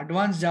this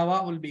advanced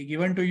Java will be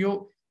given to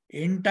you.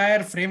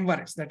 Entire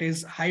frameworks, that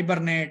is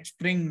Hibernate,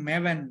 Spring,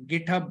 Maven,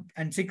 GitHub,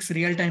 and 6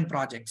 real-time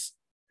projects.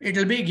 It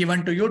will be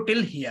given to you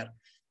till here.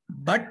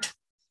 But,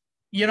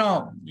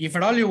 if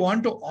at all you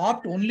want to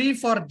opt only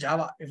for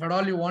Java, if at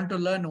all you want to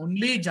learn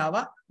only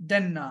Java,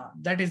 then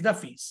that is the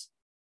fees.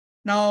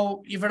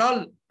 Now, if at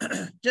all,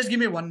 just give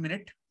me 1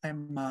 minute.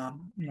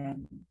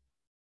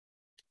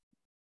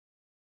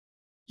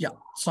 Yeah,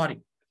 sorry.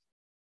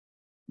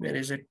 Where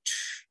is it?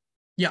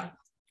 Yeah.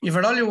 If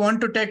at all you want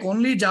to take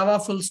only Java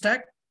full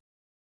stack,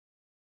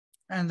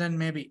 and then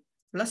maybe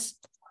plus,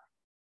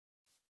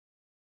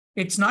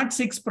 it's not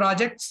 6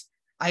 projects.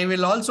 I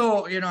will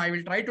also, I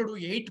will try to do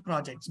 8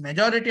 projects.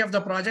 Majority of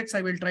the projects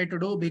I will try to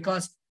do,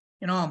 because,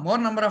 more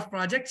number of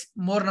projects,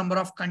 more number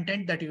of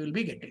content that you will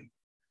be getting.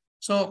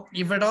 So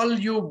if at all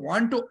you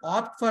want to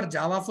opt for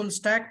Java full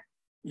stack,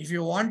 if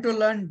you want to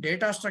learn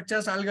data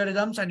structures,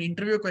 algorithms, and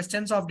interview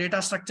questions of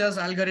data structures,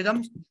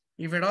 algorithms,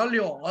 if at all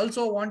you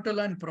also want to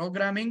learn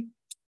programming,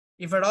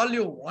 if at all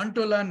you want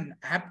to learn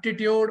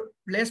aptitude,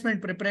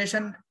 placement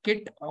preparation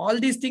kit, all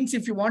these things,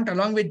 if you want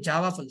along with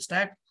Java full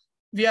stack,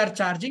 we are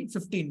charging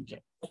 15K.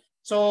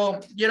 So,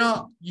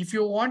 if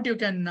you want, you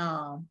can,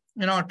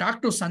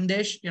 talk to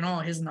Sandesh,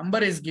 his number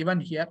is given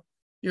here.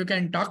 You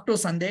can talk to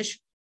Sandesh.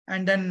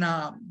 And then,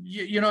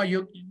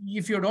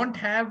 if you don't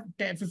have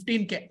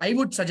 15K, I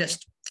would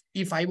suggest,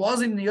 if I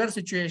was in your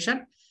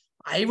situation,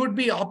 I would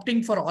be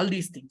opting for all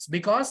these things,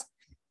 because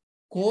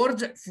core,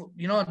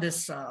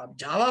 this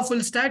Java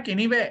full stack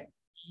anyway,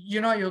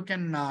 you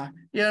can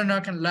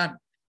learn.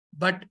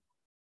 But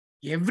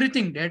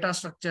everything, data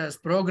structures,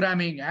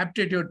 programming,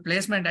 aptitude,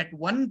 placement at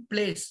one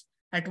place,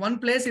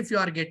 if you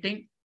are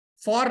getting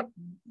for,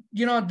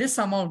 this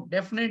amount,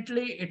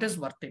 definitely it is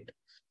worth it.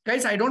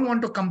 Guys, I don't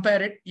want to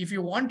compare it. If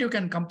you want, you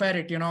can compare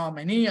it.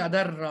 Many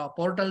other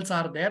portals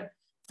are there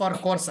for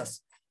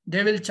courses.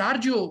 They will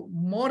charge you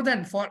more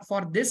than for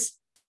this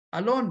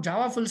alone,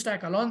 Java full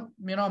stack alone.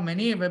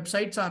 Many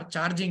websites are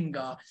charging,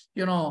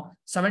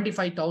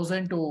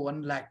 75,000 to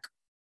 1 lakh.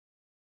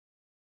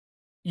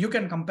 You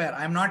can compare.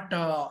 I'm not,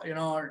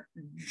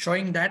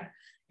 showing that.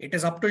 It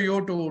is up to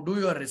you to do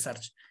your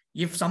research.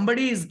 If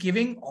somebody is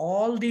giving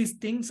all these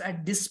things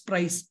at this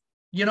price,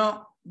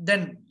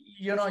 then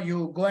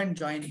you go and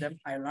join them.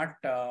 I'm not,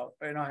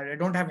 I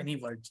don't have any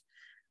words.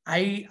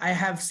 I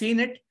have seen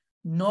it.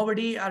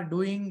 Nobody are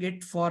doing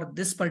it for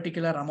this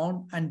particular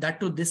amount, and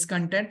that to this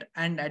content,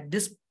 and at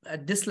this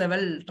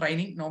level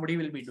training, nobody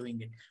will be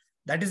doing it.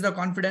 That is the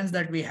confidence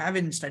that we have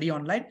in study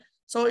online.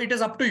 So it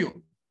is up to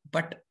you.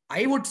 But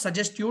I would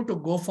suggest you to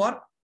go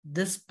for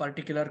this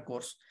particular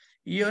course.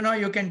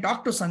 You can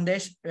talk to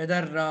Sandesh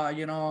whether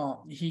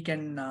he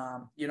can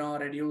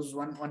reduce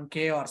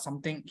 1K or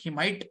something. He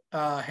might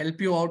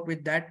help you out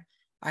with that.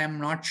 I am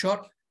not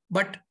sure,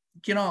 but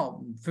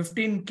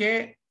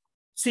 15K.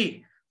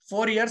 See,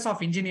 4 years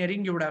of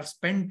engineering, you would have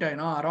spent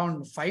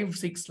around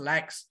 5-6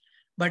 lakhs.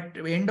 But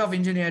end of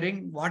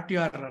engineering, what you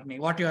are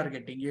earning, what you are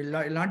getting,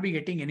 you'll not be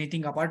getting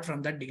anything apart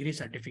from that degree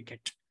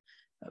certificate.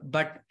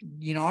 But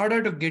in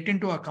order to get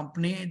into a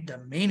company, the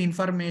main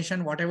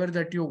information, whatever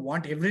that you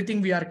want,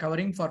 everything we are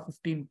covering for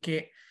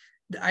 15K.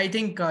 I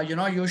think,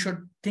 you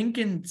should think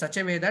in such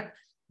a way that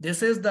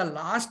this is the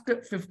last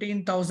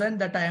 15,000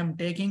 that I am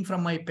taking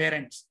from my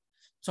parents.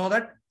 So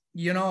that,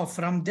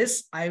 from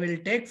this, I will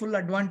take full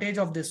advantage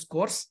of this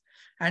course.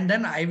 And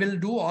then I will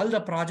do all the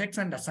projects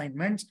and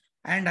assignments,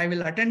 and I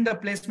will attend the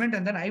placement,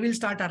 and then I will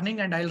start earning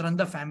and I'll run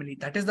the family.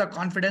 That is the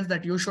confidence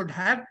that you should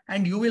have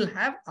and you will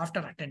have after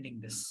attending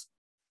this.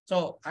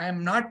 So I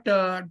am not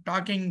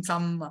talking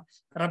some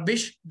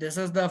rubbish. This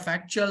is the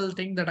factual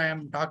thing that I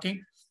am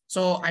talking.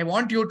 So I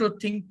want you to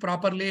think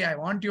properly. I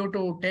want you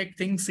to take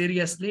things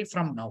seriously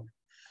from now.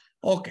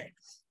 Okay.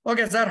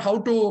 Okay, sir. How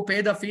to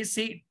pay the fees?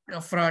 See,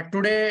 for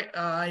today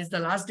is the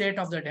last date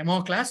of the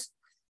demo class.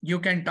 You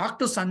can talk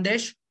to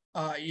Sandesh.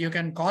 You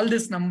can call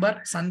this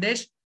number,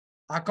 Sandesh.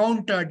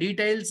 Account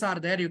details are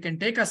there. You can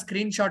take a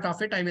screenshot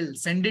of it. I will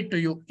send it to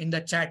you in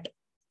the chat.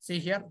 See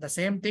here, the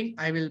same thing.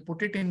 I will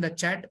put it in the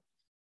chat.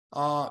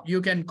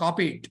 You can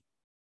copy it.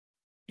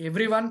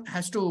 Everyone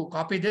has to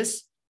copy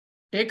this.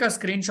 Take a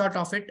screenshot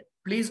of it.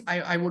 Please,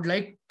 I would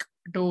like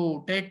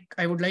you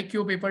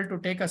people to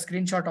take a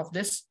screenshot of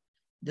this.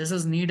 This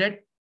is needed.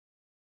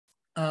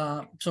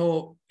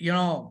 So,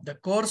 the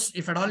course,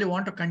 if at all you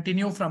want to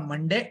continue from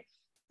Monday,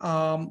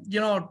 I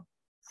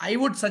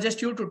would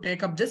suggest you to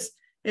take up this.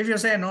 If you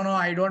say, no,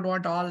 I don't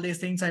want all these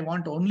things, I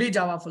want only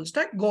Java full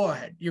stack, go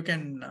ahead. You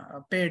can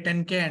pay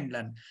 10K and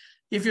learn.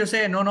 If you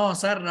say, no,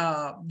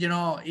 sir,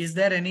 is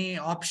there any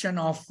option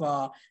of,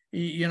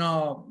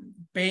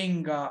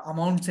 paying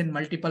amounts in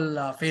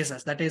multiple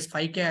phases? That is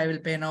 5K, I will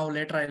pay now,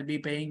 later I'll be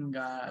paying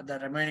the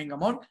remaining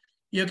amount.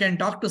 You can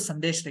talk to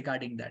Sandesh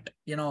regarding that.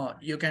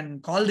 You can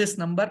call this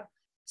number.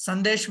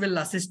 Sandesh will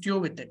assist you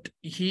with it.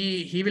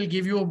 He will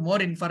give you more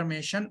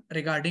information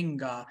regarding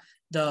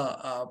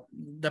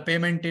the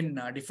payment in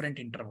different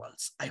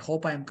intervals. I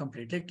hope I am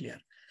completely clear.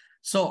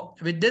 So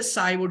with this,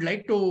 I would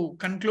like to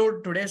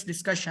conclude today's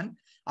discussion.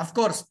 Of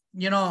course,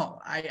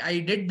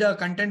 I did the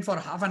content for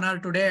half an hour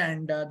today,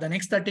 and the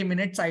next 30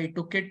 minutes, I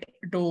took it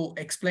to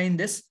explain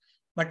this.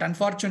 But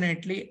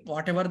unfortunately,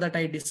 whatever that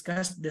I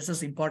discussed, this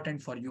is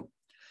important for you.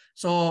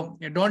 So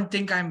you don't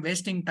think I'm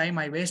wasting time.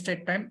 I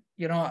wasted time.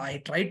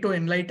 I tried to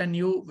enlighten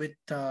you with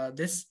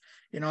this.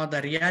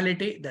 The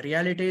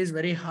reality is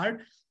very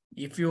hard.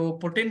 If you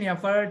put in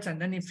efforts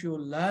and then if you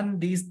learn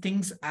these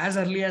things as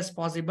early as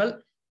possible,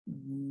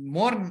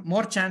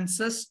 more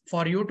chances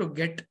for you to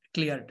get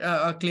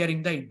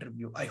clearing the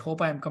interview. I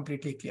hope I am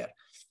completely clear.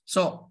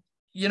 So,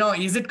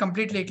 is it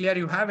completely clear?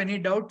 You have any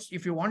doubts?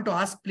 If you want to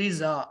ask,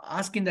 please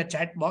ask in the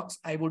chat box.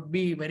 I would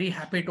be very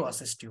happy to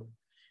assist you.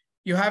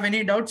 You have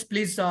any doubts,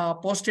 please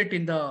post it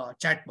in the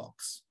chat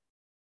box.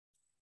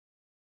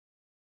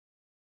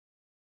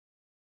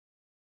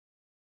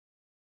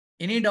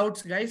 Any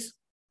doubts, guys?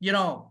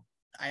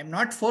 I am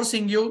not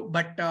forcing you,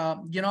 but,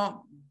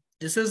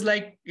 this is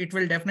like, it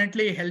will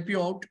definitely help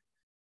you out.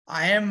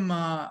 I am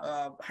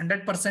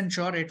 100%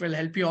 sure it will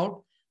help you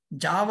out.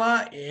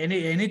 Java,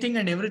 anything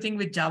and everything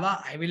with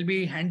Java, I will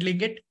be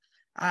handling it.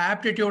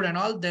 Aptitude and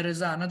all, there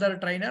is another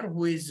trainer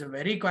who is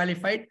very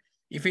qualified.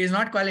 If he is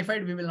not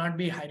qualified, we will not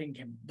be hiring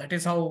him. That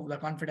is how the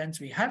confidence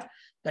we have.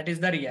 That is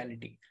the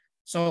reality.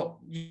 So,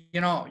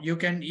 you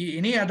can,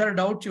 any other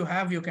doubt you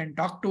have, you can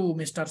talk to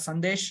Mr.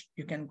 Sandesh.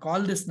 You can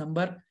call this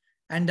number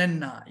and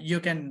then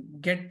you can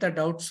get the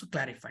doubts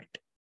clarified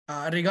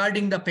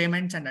regarding the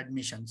payments and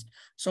admissions.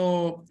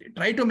 So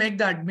try to make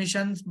the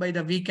admissions by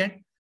the weekend.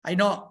 I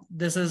know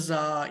this is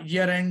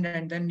year end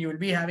and then you will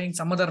be having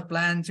some other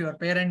plans. Your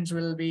parents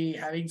will be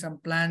having some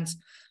plans.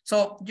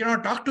 So,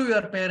 talk to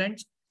your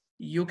parents.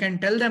 You can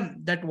tell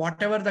them that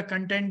whatever the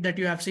content that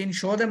you have seen,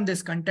 show them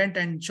this content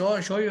and show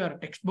your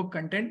textbook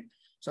content.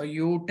 So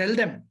you tell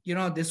them,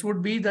 this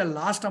would be the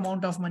last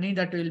amount of money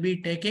that we'll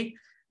be taking.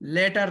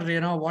 Later,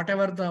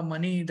 whatever the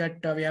money that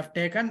we have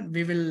taken,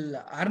 we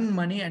will earn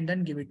money and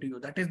then give it to you.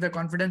 That is the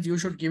confidence you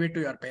should give it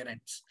to your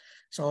parents.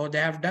 So they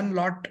have done a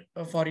lot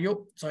for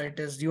you. So it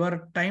is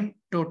your time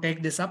to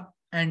take this up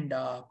and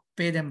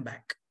pay them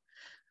back.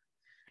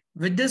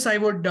 With this, I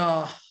would,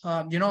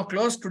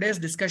 close today's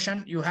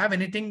discussion. You have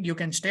anything, you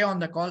can stay on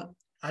the call.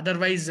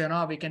 Otherwise,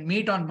 we can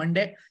meet on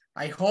Monday.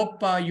 I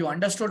hope you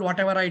understood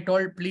whatever I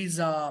told. Please,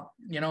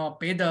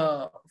 pay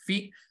the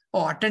fee.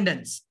 Oh,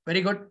 attendance.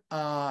 Very good.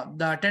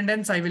 The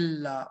attendance,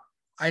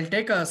 I'll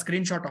take a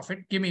screenshot of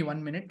it. Give me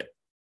 1 minute.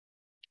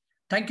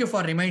 Thank you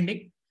for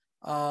reminding.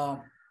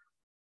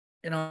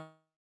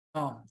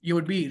 You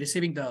would be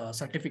receiving the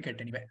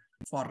certificate anyway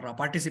for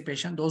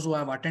participation. Those who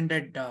have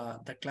attended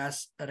the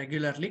class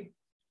regularly.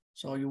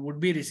 So you would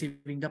be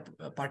receiving the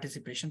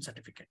participation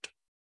certificate.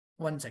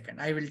 1 second.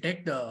 I will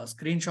take the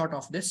screenshot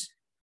of this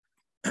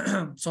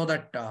so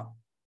that,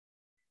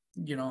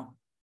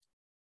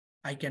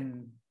 I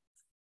can,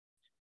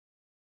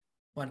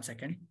 1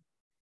 second.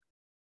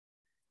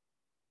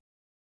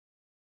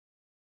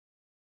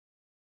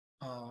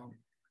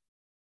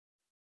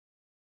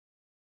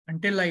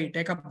 Until I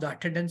take up the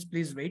attendance,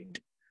 please wait.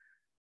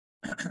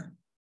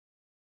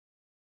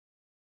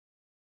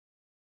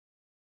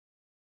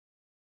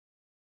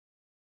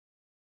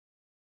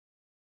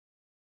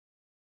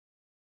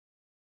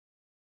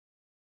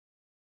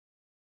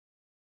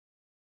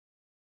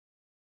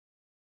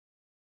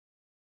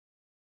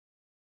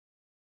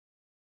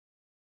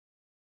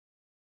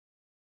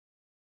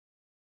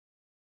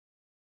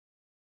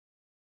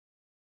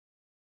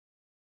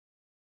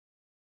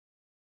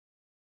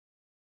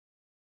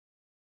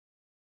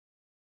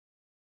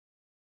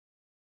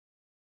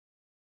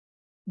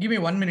 Give me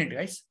 1 minute,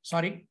 guys.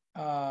 Sorry,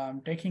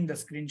 I'm taking the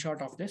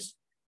screenshot of this.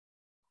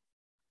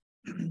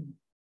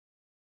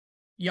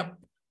 Yep.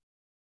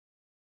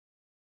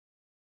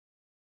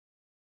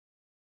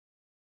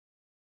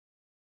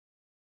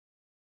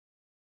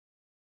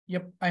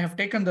 Yep, I have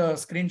taken the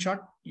screenshot.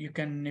 You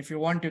can, if you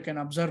want, you can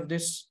observe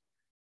this.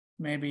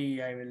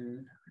 Maybe I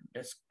will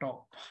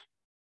desktop.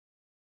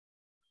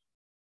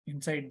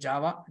 Inside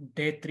Java,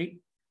 day 3.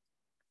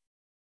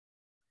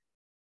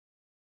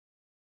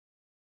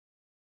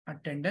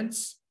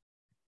 Attendance.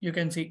 You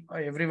can see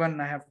everyone.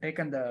 I have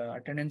taken the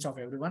attendance of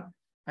everyone.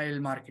 I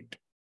will mark it.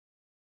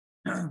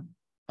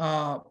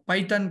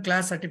 Python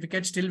class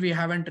certificate still we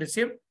haven't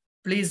received.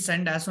 Please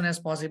send as soon as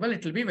possible.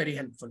 It will be very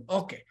helpful.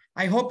 Okay.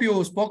 I hope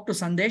you spoke to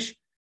Sandesh.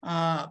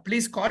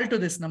 Please call to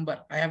this number.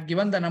 I have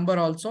given the number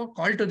also.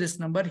 Call to this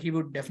number. He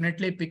would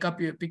definitely pick up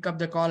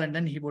the call, and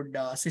then he would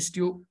assist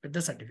you with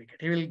the certificate.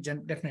 He will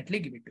definitely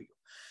give it to you.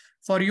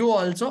 For you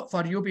also,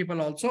 for you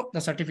people also,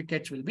 the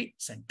certificates will be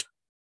sent.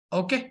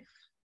 Okay.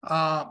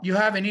 You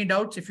have any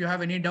doubts? If you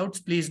have any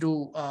doubts, please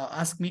do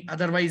ask me.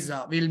 Otherwise,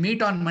 we'll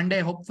meet on Monday.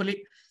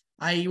 Hopefully,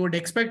 I would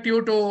expect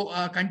you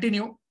to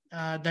continue.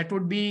 That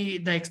would be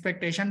the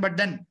expectation. But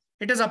then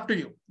it is up to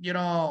you.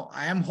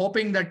 I am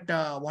hoping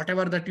that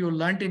whatever that you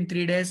learned in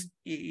 3 days,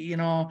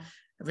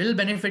 will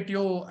benefit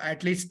you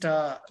at least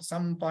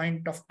some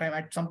point of time.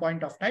 At some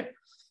point of time.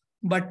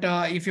 But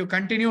if you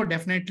continue,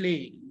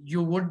 definitely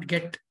you would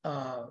get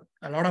a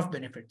lot of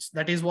benefits.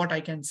 That is what I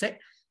can say.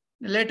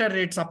 Later,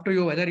 it's up to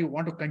you whether you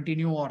want to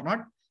continue or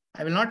not.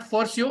 I will not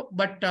force you,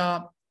 but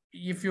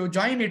if you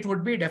join, it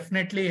would be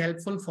definitely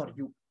helpful for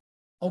you.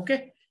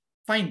 Okay,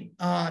 fine.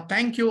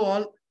 Thank you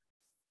all.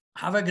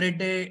 Have a great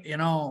day.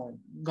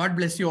 God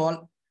bless you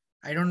all.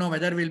 I don't know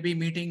whether we'll be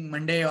meeting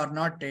Monday or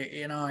not.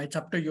 It's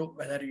up to you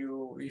whether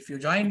if you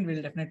join,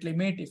 we'll definitely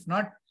meet. If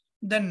not,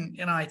 then,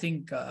 I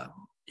think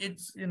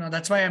it's,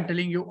 that's why I'm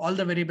telling you all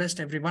the very best,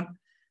 everyone.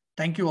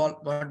 Thank you all.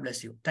 God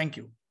bless you. Thank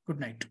you. Good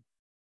night.